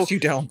about. Of course you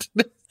don't.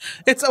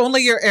 It's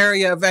only your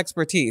area of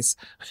expertise.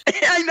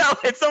 I know.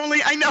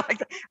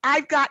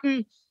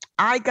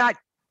 I got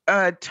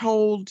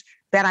told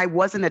that I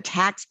wasn't a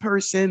tax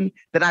person,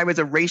 that I was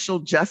a racial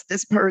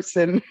justice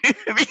person,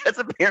 because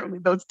apparently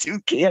those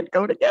two can't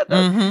go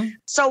together.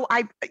 So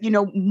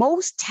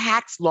most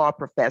tax law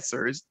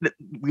professors,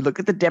 we look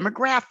at the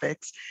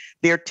demographics,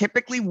 they're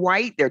typically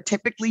white, they're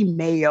typically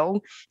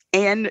male.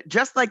 And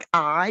just like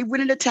I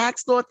went into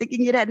tax law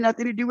thinking it had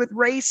nothing to do with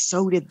race,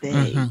 so did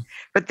they.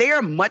 But they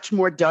are much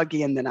more dug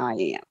in than I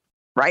am,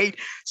 right?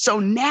 So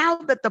now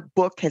that the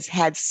book has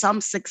had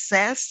some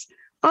success,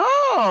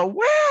 oh,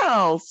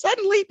 well,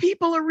 suddenly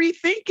people are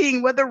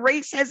rethinking whether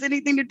race has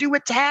anything to do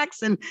with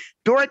tax, and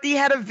Dorothy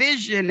had a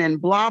vision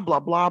and blah, blah,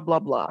 blah, blah,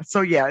 blah.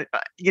 So yeah,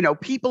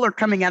 people are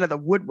coming out of the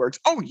woodworks.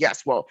 Oh,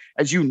 yes. Well,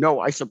 as you know,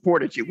 I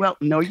supported you. Well,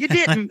 no, you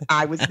didn't.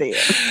 I was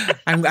there.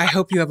 I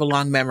hope you have a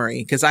long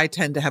memory, because I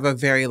tend to have a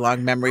very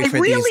long memory for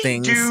really these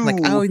things. Do.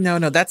 Like, oh, no,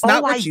 that's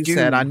not what you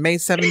said on May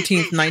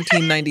 17th,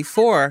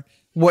 1994.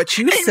 What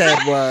you said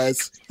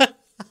was...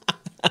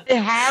 They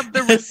have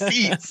the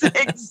receipts.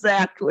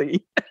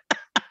 Exactly.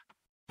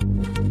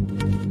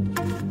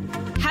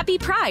 Happy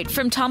Pride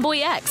from Tomboy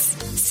X,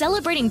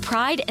 celebrating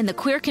pride and the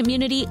queer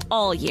community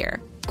all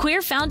year.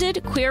 Queer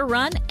founded, queer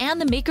run,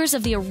 and the makers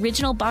of the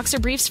original boxer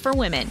briefs for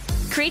women,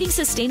 creating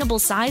sustainable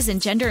size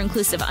and gender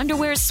inclusive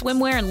underwear,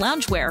 swimwear, and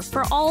loungewear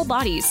for all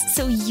bodies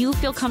so you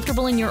feel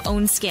comfortable in your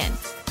own skin.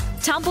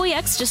 Tomboy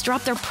X just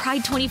dropped their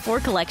Pride 24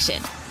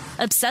 collection.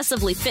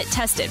 Obsessively fit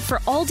tested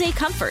for all-day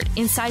comfort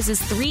in sizes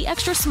 3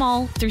 extra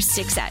small through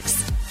 6X.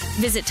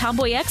 Visit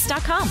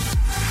tomboyx.com.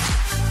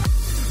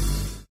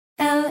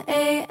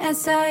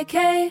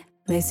 LASIK,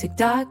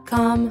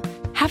 LASIK.com.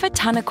 Have a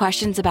ton of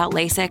questions about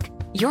LASIK?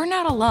 You're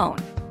not alone.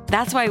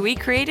 That's why we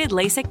created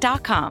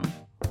LASIK.com.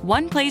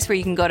 One place where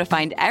you can go to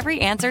find every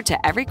answer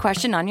to every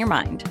question on your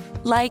mind.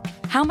 Like,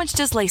 how much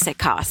does LASIK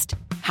cost?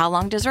 How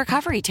long does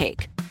recovery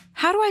take?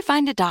 How do I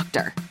find a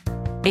doctor?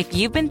 If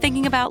you've been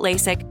thinking about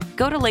LASIK,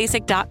 go to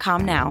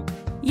LASIK.com now.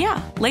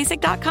 Yeah,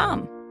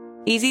 LASIK.com.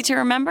 Easy to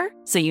remember,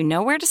 so you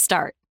know where to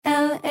start.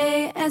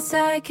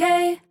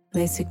 LASIK,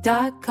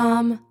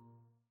 LASIK.com.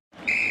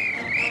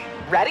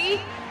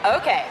 Ready?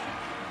 Okay.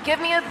 Give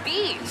me a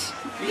beach.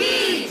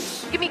 Beach.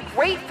 Give me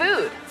great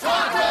food.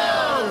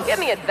 Tacos. Give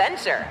me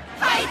adventure.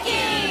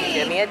 Hiking.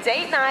 Give me a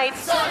date night.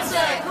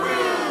 Sunset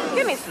cruise.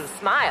 Give me some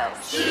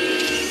smiles.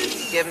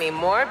 Cheese. Give me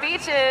more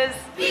beaches.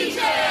 Beaches.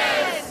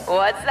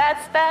 What's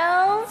that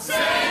spell?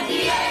 San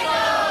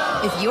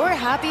Diego. If you're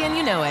happy and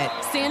you know it,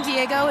 San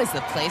Diego is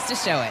the place to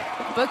show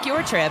it. Book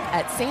your trip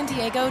at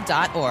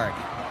sandiego.org.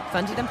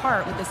 Funded in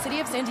part with the City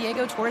of San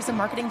Diego Tourism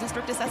Marketing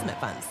District Assessment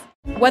Funds.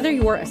 Whether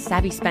you're a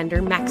savvy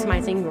spender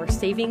maximizing your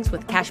savings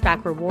with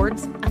cashback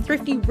rewards, a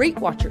thrifty rate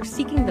watcher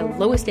seeking the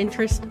lowest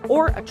interest,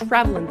 or a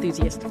travel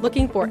enthusiast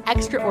looking for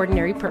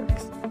extraordinary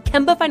perks,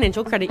 Kemba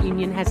Financial Credit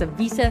Union has a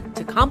visa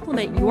to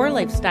complement your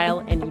lifestyle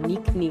and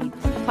unique needs.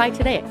 Apply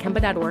today at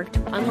Kemba.org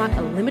to unlock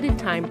a limited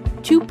time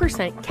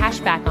 2% cash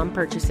back on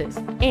purchases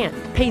and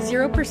pay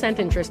 0%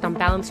 interest on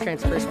balance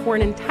transfers for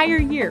an entire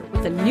year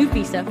with a new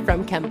visa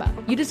from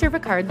Kemba. You deserve a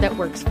card that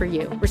works for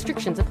you.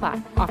 Restrictions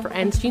apply. Offer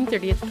ends June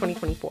 30th,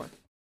 2024.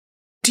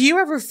 Do you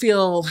ever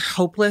feel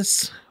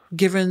hopeless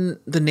given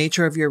the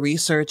nature of your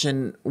research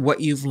and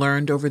what you've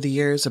learned over the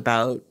years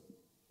about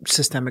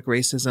systemic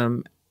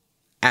racism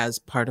as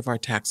part of our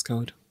tax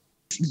code?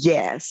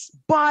 Yes,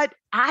 but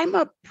I'm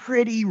a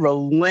pretty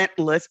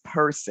relentless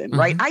person,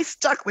 right? I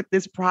stuck with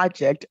this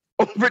project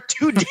over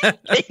 2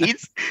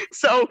 decades.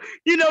 So,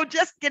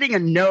 just getting a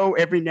no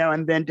every now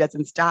and then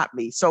doesn't stop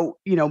me. So,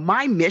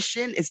 my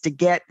mission is to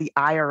get the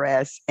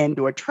IRS and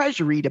or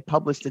Treasury to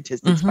publish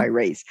statistics by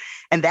race.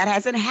 And that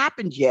hasn't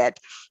happened yet.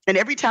 And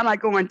every time I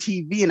go on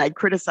TV and I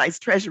criticize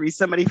Treasury,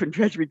 somebody from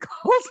Treasury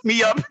calls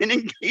me up and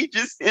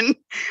engages in,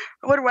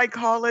 what do I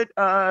call it?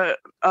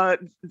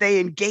 They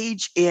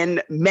engage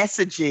in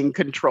messaging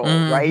control,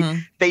 right?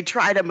 They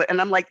try to,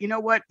 and I'm like, you know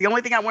what? The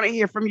only thing I want to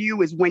hear from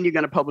you is when you're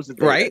going to publish the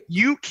data. Right.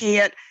 You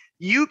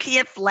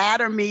can't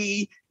flatter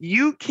me.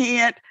 You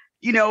can't,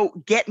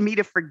 get me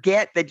to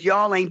forget that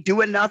y'all ain't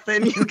doing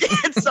nothing. You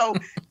can't. So,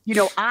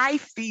 I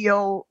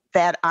feel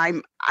that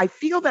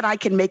I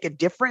can make a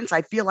difference.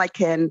 I feel I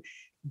can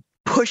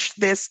push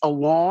this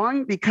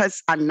along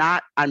because I'm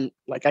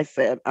like I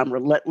said, I'm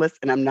relentless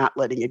and I'm not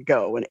letting it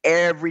go. And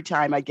every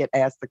time I get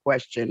asked the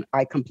question,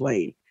 I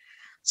complain.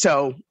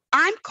 So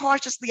I'm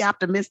cautiously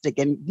optimistic.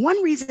 And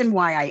one reason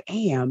why I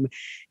am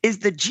is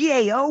the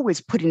GAO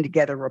is putting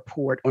together a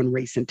report on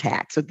race and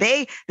tax. So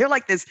they're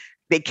like this,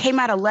 they came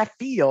out of left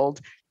field,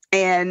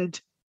 and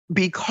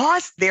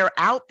because they're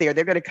out there,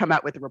 they're going to come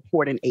out with a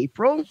report in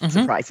April.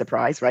 Surprise,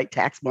 surprise, right?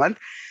 Tax month.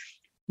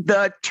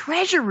 The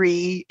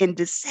Treasury in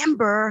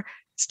December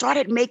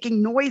started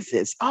making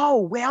noises. Oh,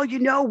 well,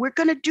 we're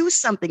going to do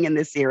something in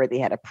this area. They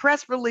had a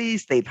press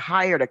release. They've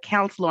hired a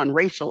counsel on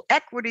racial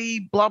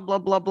equity, blah, blah,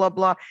 blah, blah,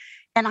 blah.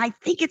 And I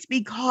think it's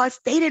because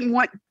they didn't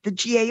want the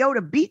GAO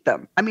to beat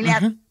them. I mean,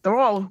 after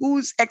all,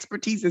 whose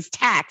expertise is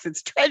tax?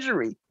 It's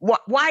Treasury.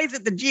 Why is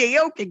it the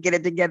GAO can get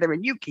it together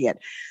and you can't?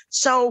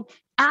 So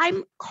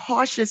I'm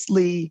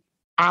cautiously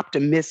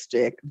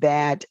optimistic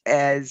that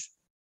as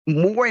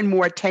more and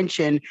more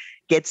attention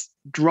gets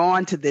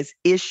drawn to this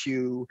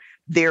issue,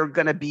 they're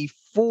going to be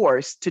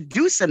forced to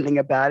do something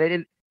about it.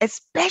 And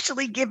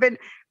especially given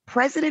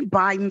President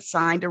Biden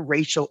signed a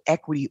racial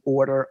equity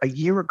order a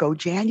year ago,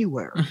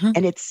 January,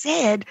 and it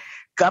said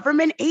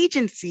government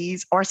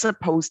agencies are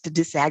supposed to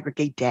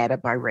disaggregate data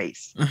by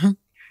race.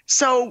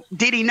 So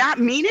did he not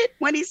mean it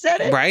when he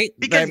said it? Right.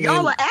 Because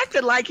y'all are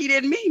acting like he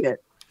didn't mean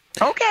it.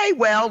 Okay,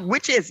 well,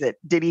 which is it?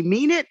 Did he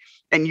mean it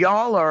and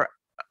y'all are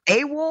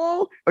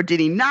AWOL, or did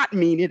he not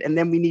mean it? And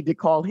then we need to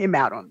call him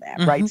out on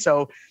that, right?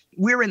 So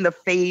we're in the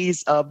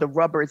phase of the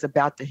rubber is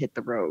about to hit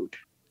the road.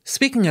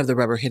 Speaking of the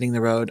rubber hitting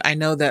the road, I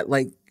know that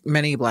like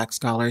many Black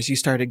scholars, you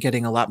started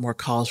getting a lot more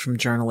calls from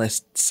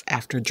journalists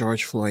after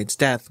George Floyd's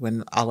death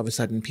when all of a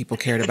sudden people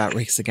cared about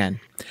race again.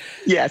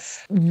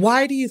 Yes.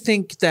 Why do you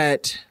think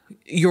that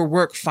your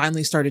work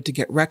finally started to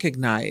get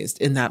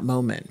recognized in that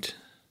moment?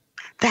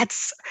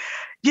 That's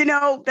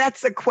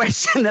a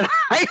question that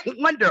I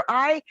wonder.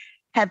 I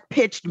have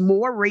pitched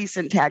more race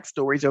and tax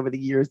stories over the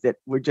years that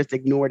were just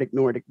ignored.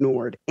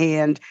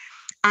 And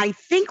I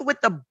think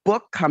with the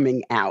book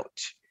coming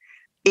out,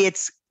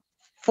 it's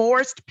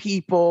forced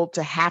people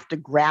to have to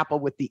grapple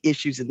with the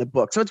issues in the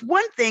book. So it's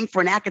one thing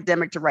for an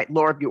academic to write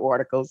law review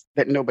articles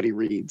that nobody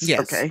reads. Yes.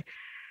 Okay.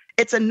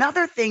 It's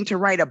another thing to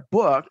write a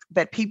book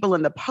that people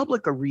in the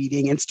public are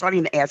reading and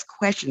starting to ask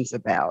questions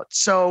about.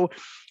 So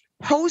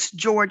post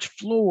George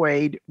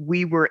Floyd,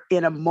 we were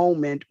in a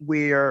moment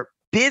where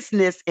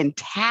business and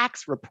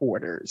tax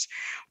reporters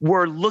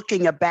were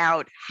looking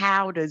about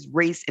how does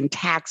race and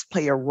tax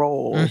play a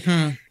role.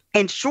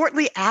 And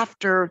shortly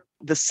after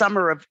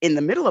in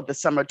the middle of the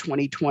summer of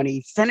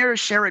 2020, Senator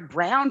Sherrod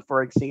Brown,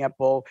 for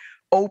example,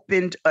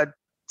 opened a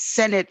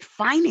Senate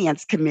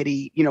Finance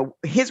Committee.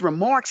 His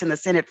remarks in the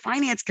Senate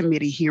Finance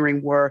Committee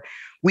hearing were,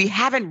 we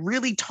haven't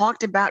really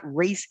talked about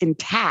race in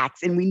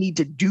tax, and we need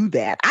to do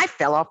that. I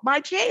fell off my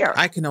chair.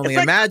 I can only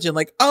imagine,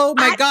 oh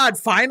my God,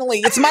 finally,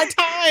 it's my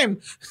time.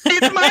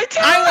 It's my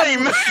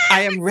time.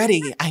 I am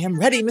ready. I am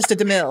ready, Mr.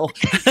 DeMille.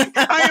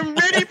 I am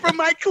ready for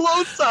my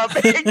close-up.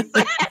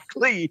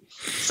 Exactly.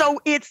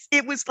 So it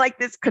was like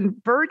this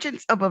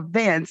convergence of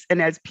events.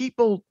 And as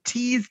people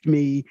teased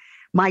me,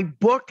 my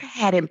book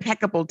had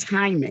impeccable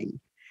timing.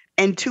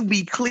 And to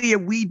be clear,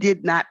 we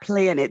did not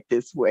plan it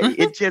this way.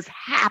 Mm-hmm. It just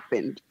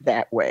happened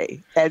that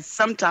way, as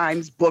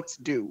sometimes books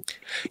do.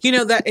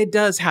 That it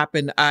does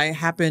happen. I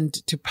happened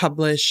to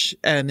publish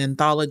an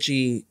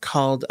anthology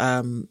called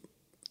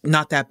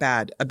Not That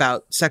Bad,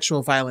 about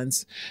sexual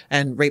violence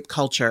and rape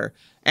culture.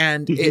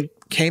 And it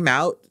came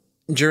out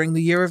during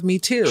the year of Me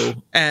Too.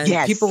 And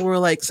people were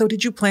like, so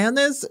did you plan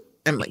this?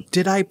 I'm like,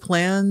 did I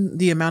plan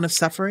the amount of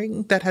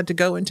suffering that had to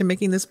go into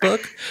making this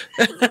book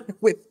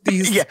with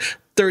these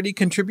 30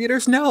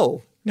 contributors?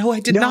 No, I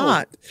did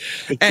not.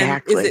 Exactly.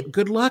 And is it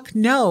good luck?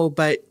 No,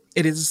 but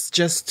it is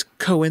just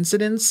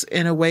coincidence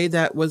in a way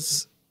that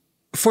was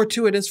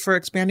fortuitous for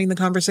expanding the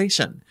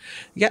conversation.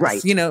 Yes.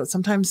 Right.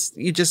 Sometimes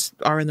you just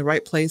are in the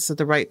right place at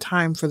the right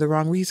time for the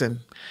wrong reason.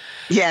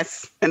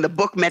 Yes. And the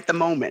book met the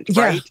moment,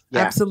 right?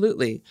 Yeah,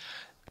 absolutely.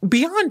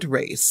 Beyond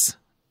race,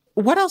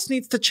 what else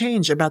needs to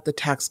change about the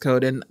tax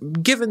code? And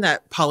given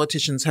that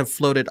politicians have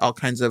floated all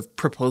kinds of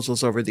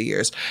proposals over the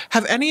years,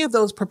 have any of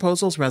those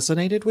proposals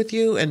resonated with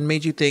you and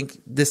made you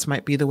think this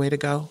might be the way to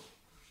go?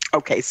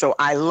 Okay, so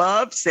I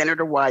love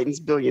Senator Wyden's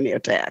billionaire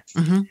tax.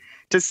 Mm-hmm.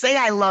 To say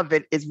I love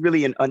it is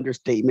really an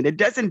understatement. It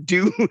doesn't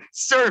do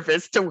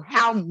service to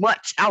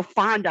how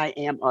fond I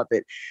am of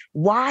it.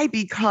 Why?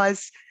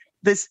 Because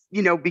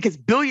because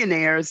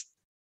billionaires,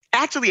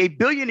 actually a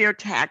billionaire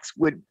tax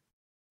would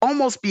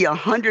almost be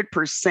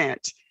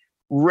 100%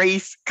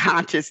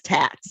 race-conscious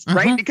tax,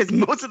 right? Because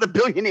most of the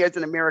billionaires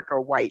in America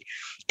are white,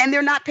 and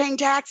they're not paying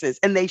taxes,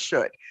 and they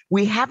should.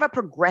 We have a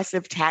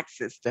progressive tax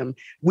system,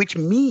 which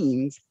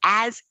means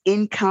as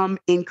income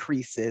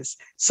increases,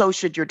 so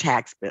should your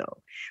tax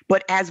bill.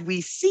 But as we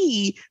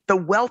see, the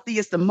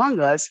wealthiest among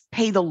us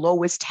pay the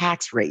lowest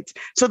tax rates.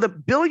 So the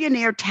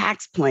billionaire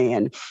tax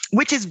plan,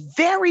 which is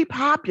very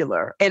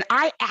popular, and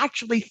I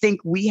actually think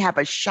we have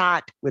a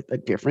shot with a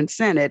different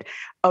Senate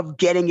of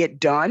getting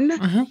it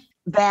done,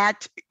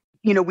 that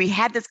we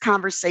had this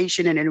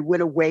conversation and it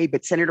went away,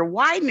 but Senator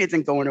Wyden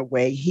isn't going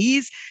away.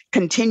 He's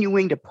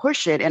continuing to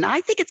push it, and I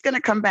think it's going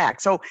to come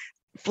back. So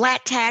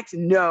flat tax,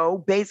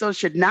 no. Bezos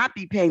should not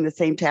be paying the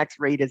same tax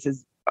rate as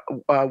his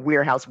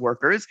warehouse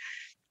workers,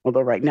 although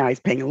right now he's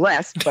paying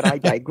less, but I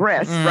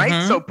digress,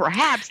 right? So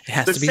perhaps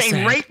the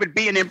same rate would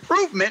be an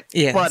improvement,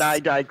 but I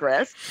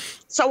digress.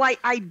 So I,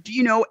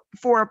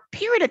 for a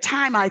period of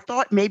time, I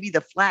thought maybe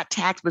the flat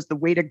tax was the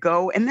way to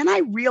go. And then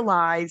I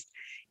realized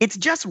it's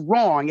just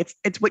wrong.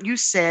 It's what you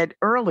said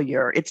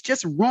earlier. It's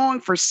just wrong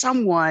for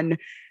someone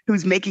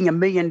who's making $1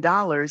 million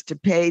to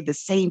pay the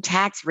same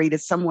tax rate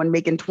as someone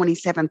making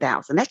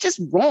 $27,000. That's just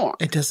wrong.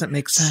 It doesn't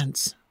make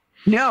sense.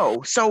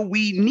 No. So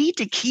we need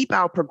to keep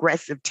our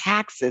progressive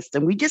tax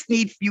system. We just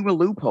need fewer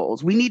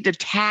loopholes. We need to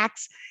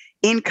tax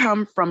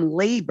income from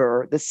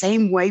labor the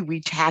same way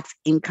we tax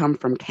income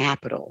from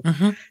capital.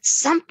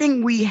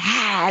 Something we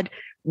had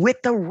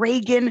with the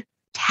Reagan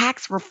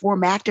Tax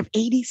Reform Act of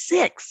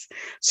 86.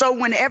 So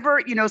whenever,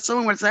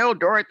 someone would say, oh,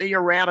 Dorothy,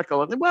 you're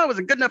radical. I said, well, it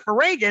wasn't good enough for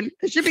Reagan.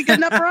 It should be good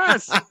enough for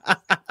us.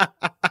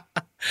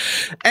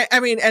 I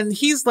mean, and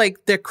he's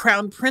like the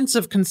crown prince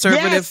of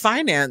conservative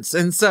finance.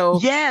 And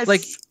so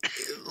like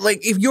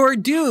if your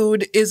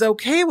dude is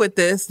okay with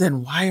this,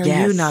 then why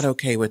are you not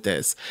okay with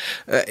this?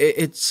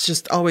 It's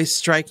just always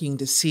striking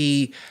to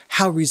see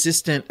how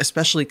resistant,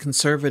 especially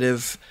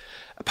conservative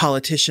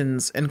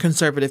politicians and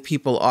conservative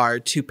people are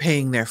to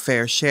paying their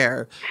fair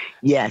share.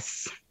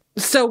 Yes.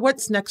 So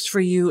what's next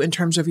for you in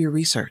terms of your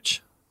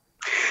research?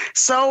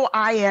 So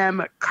I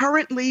am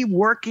currently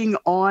working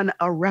on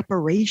a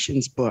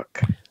reparations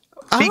book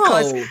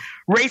because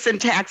race and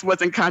tax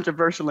wasn't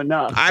controversial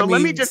enough.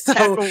 Let me just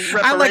tackle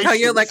reparations. I like how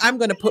you're like, I'm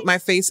going to put my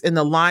face in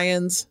the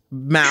lion's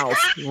mouth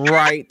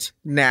right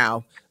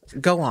now.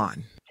 Go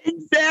on.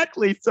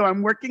 Exactly. So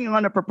I'm working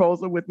on a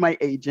proposal with my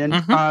agent,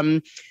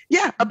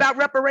 about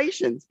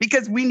reparations,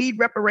 because we need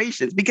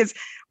reparations. Because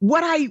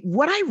what I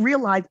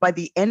realized by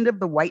the end of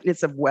the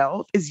whiteness of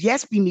wealth is,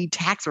 yes, we need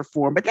tax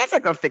reform, but that's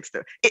not going to fix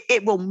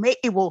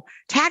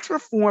tax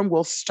reform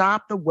will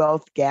stop the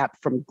wealth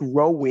gap from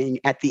growing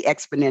at the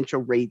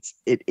exponential rates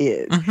it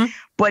is.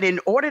 But in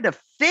order to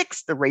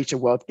fix the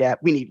racial wealth gap,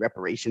 we need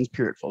reparations,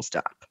 period, full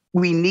stop.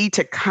 We need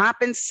to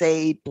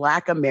compensate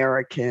Black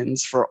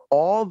Americans for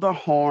all the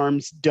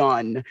harms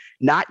done,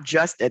 not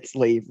just at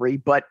slavery,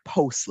 but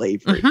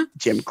post-slavery.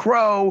 Jim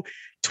Crow,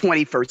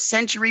 21st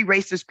century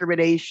race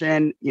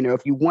discrimination.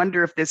 If you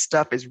wonder if this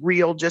stuff is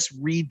real, just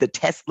read the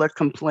Tesla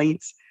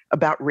complaints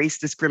about race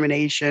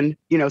discrimination,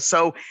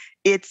 so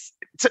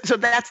so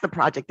that's the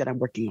project that I'm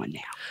working on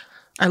now.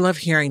 I love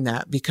hearing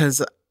that,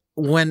 because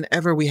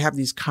whenever we have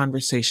these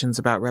conversations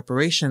about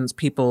reparations,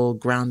 people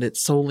ground it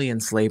solely in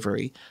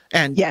slavery.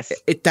 And yes,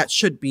 that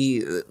should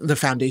be the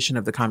foundation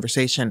of the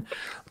conversation.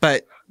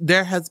 But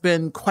there has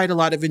been quite a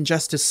lot of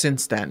injustice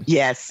since then.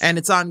 Yes. And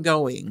it's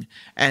ongoing.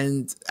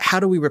 And how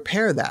do we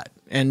repair that?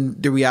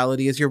 And the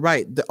reality is, you're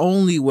right. The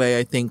only way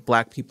I think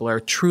Black people are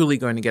truly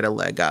going to get a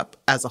leg up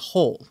as a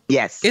whole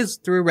is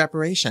through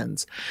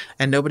reparations.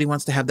 And nobody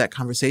wants to have that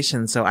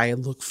conversation. So I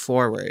look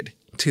forward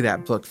to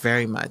that book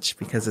very much,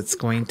 because it's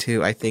going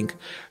to, I think,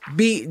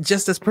 be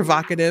just as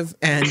provocative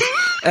and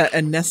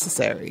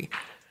necessary.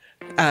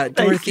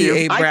 Dorothy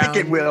A. Brown. I think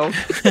it will.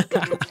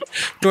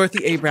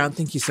 Dorothy A. Brown,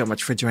 thank you so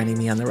much for joining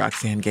me on the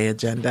Roxane Gay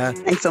Agenda.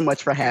 Thanks so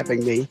much for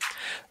having me.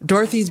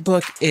 Dorothy's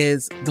book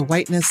is The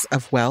Whiteness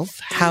of Wealth: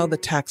 How the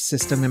Tax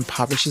System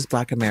Impoverishes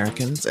Black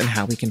Americans and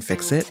How We Can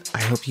Fix It.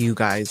 I hope you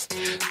guys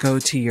go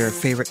to your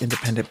favorite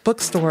independent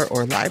bookstore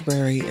or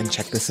library and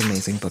check this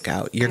amazing book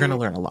out. You're going to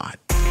learn a lot.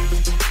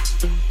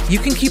 You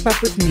can keep up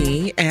with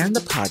me and the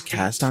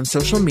podcast on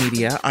social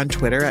media, on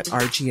Twitter at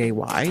RGAY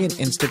and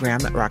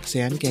Instagram at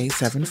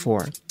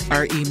RoxaneGay74.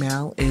 Our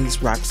email is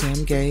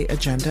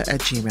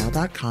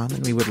roxanegayagenda@gmail.com,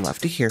 and we would love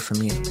to hear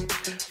from you.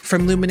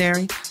 From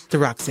Luminary, the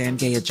Roxane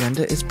Gay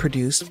Agenda is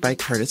produced by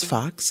Curtis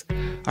Fox.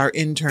 Our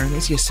intern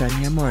is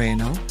Yesenia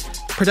Moreno.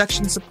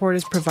 Production support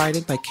is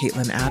provided by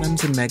Caitlin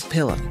Adams and Meg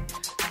Pillow.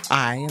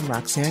 I am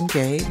Roxane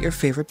Gay, your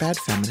favorite bad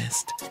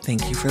feminist.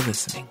 Thank you for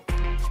listening.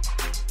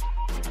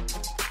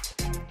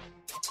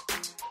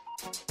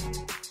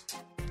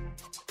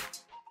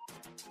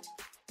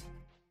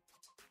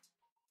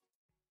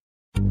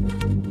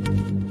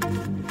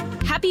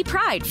 Happy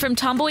Pride from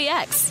Tomboy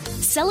X,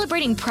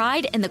 celebrating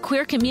pride and the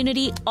queer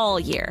community all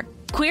year.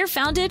 Queer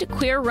founded,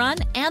 queer run,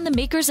 and the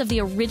makers of the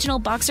original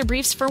boxer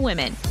briefs for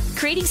women,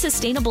 creating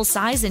sustainable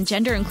size and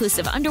gender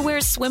inclusive underwear,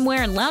 swimwear,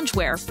 and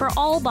loungewear for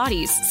all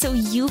bodies so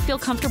you feel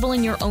comfortable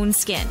in your own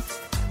skin.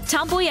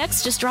 Tomboy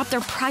X just dropped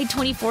their Pride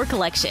 24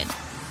 collection.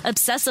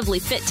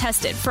 Obsessively fit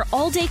tested for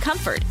all day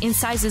comfort in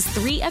sizes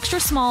 3 extra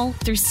small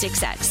through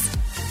 6X.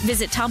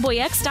 Visit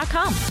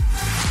tomboyx.com.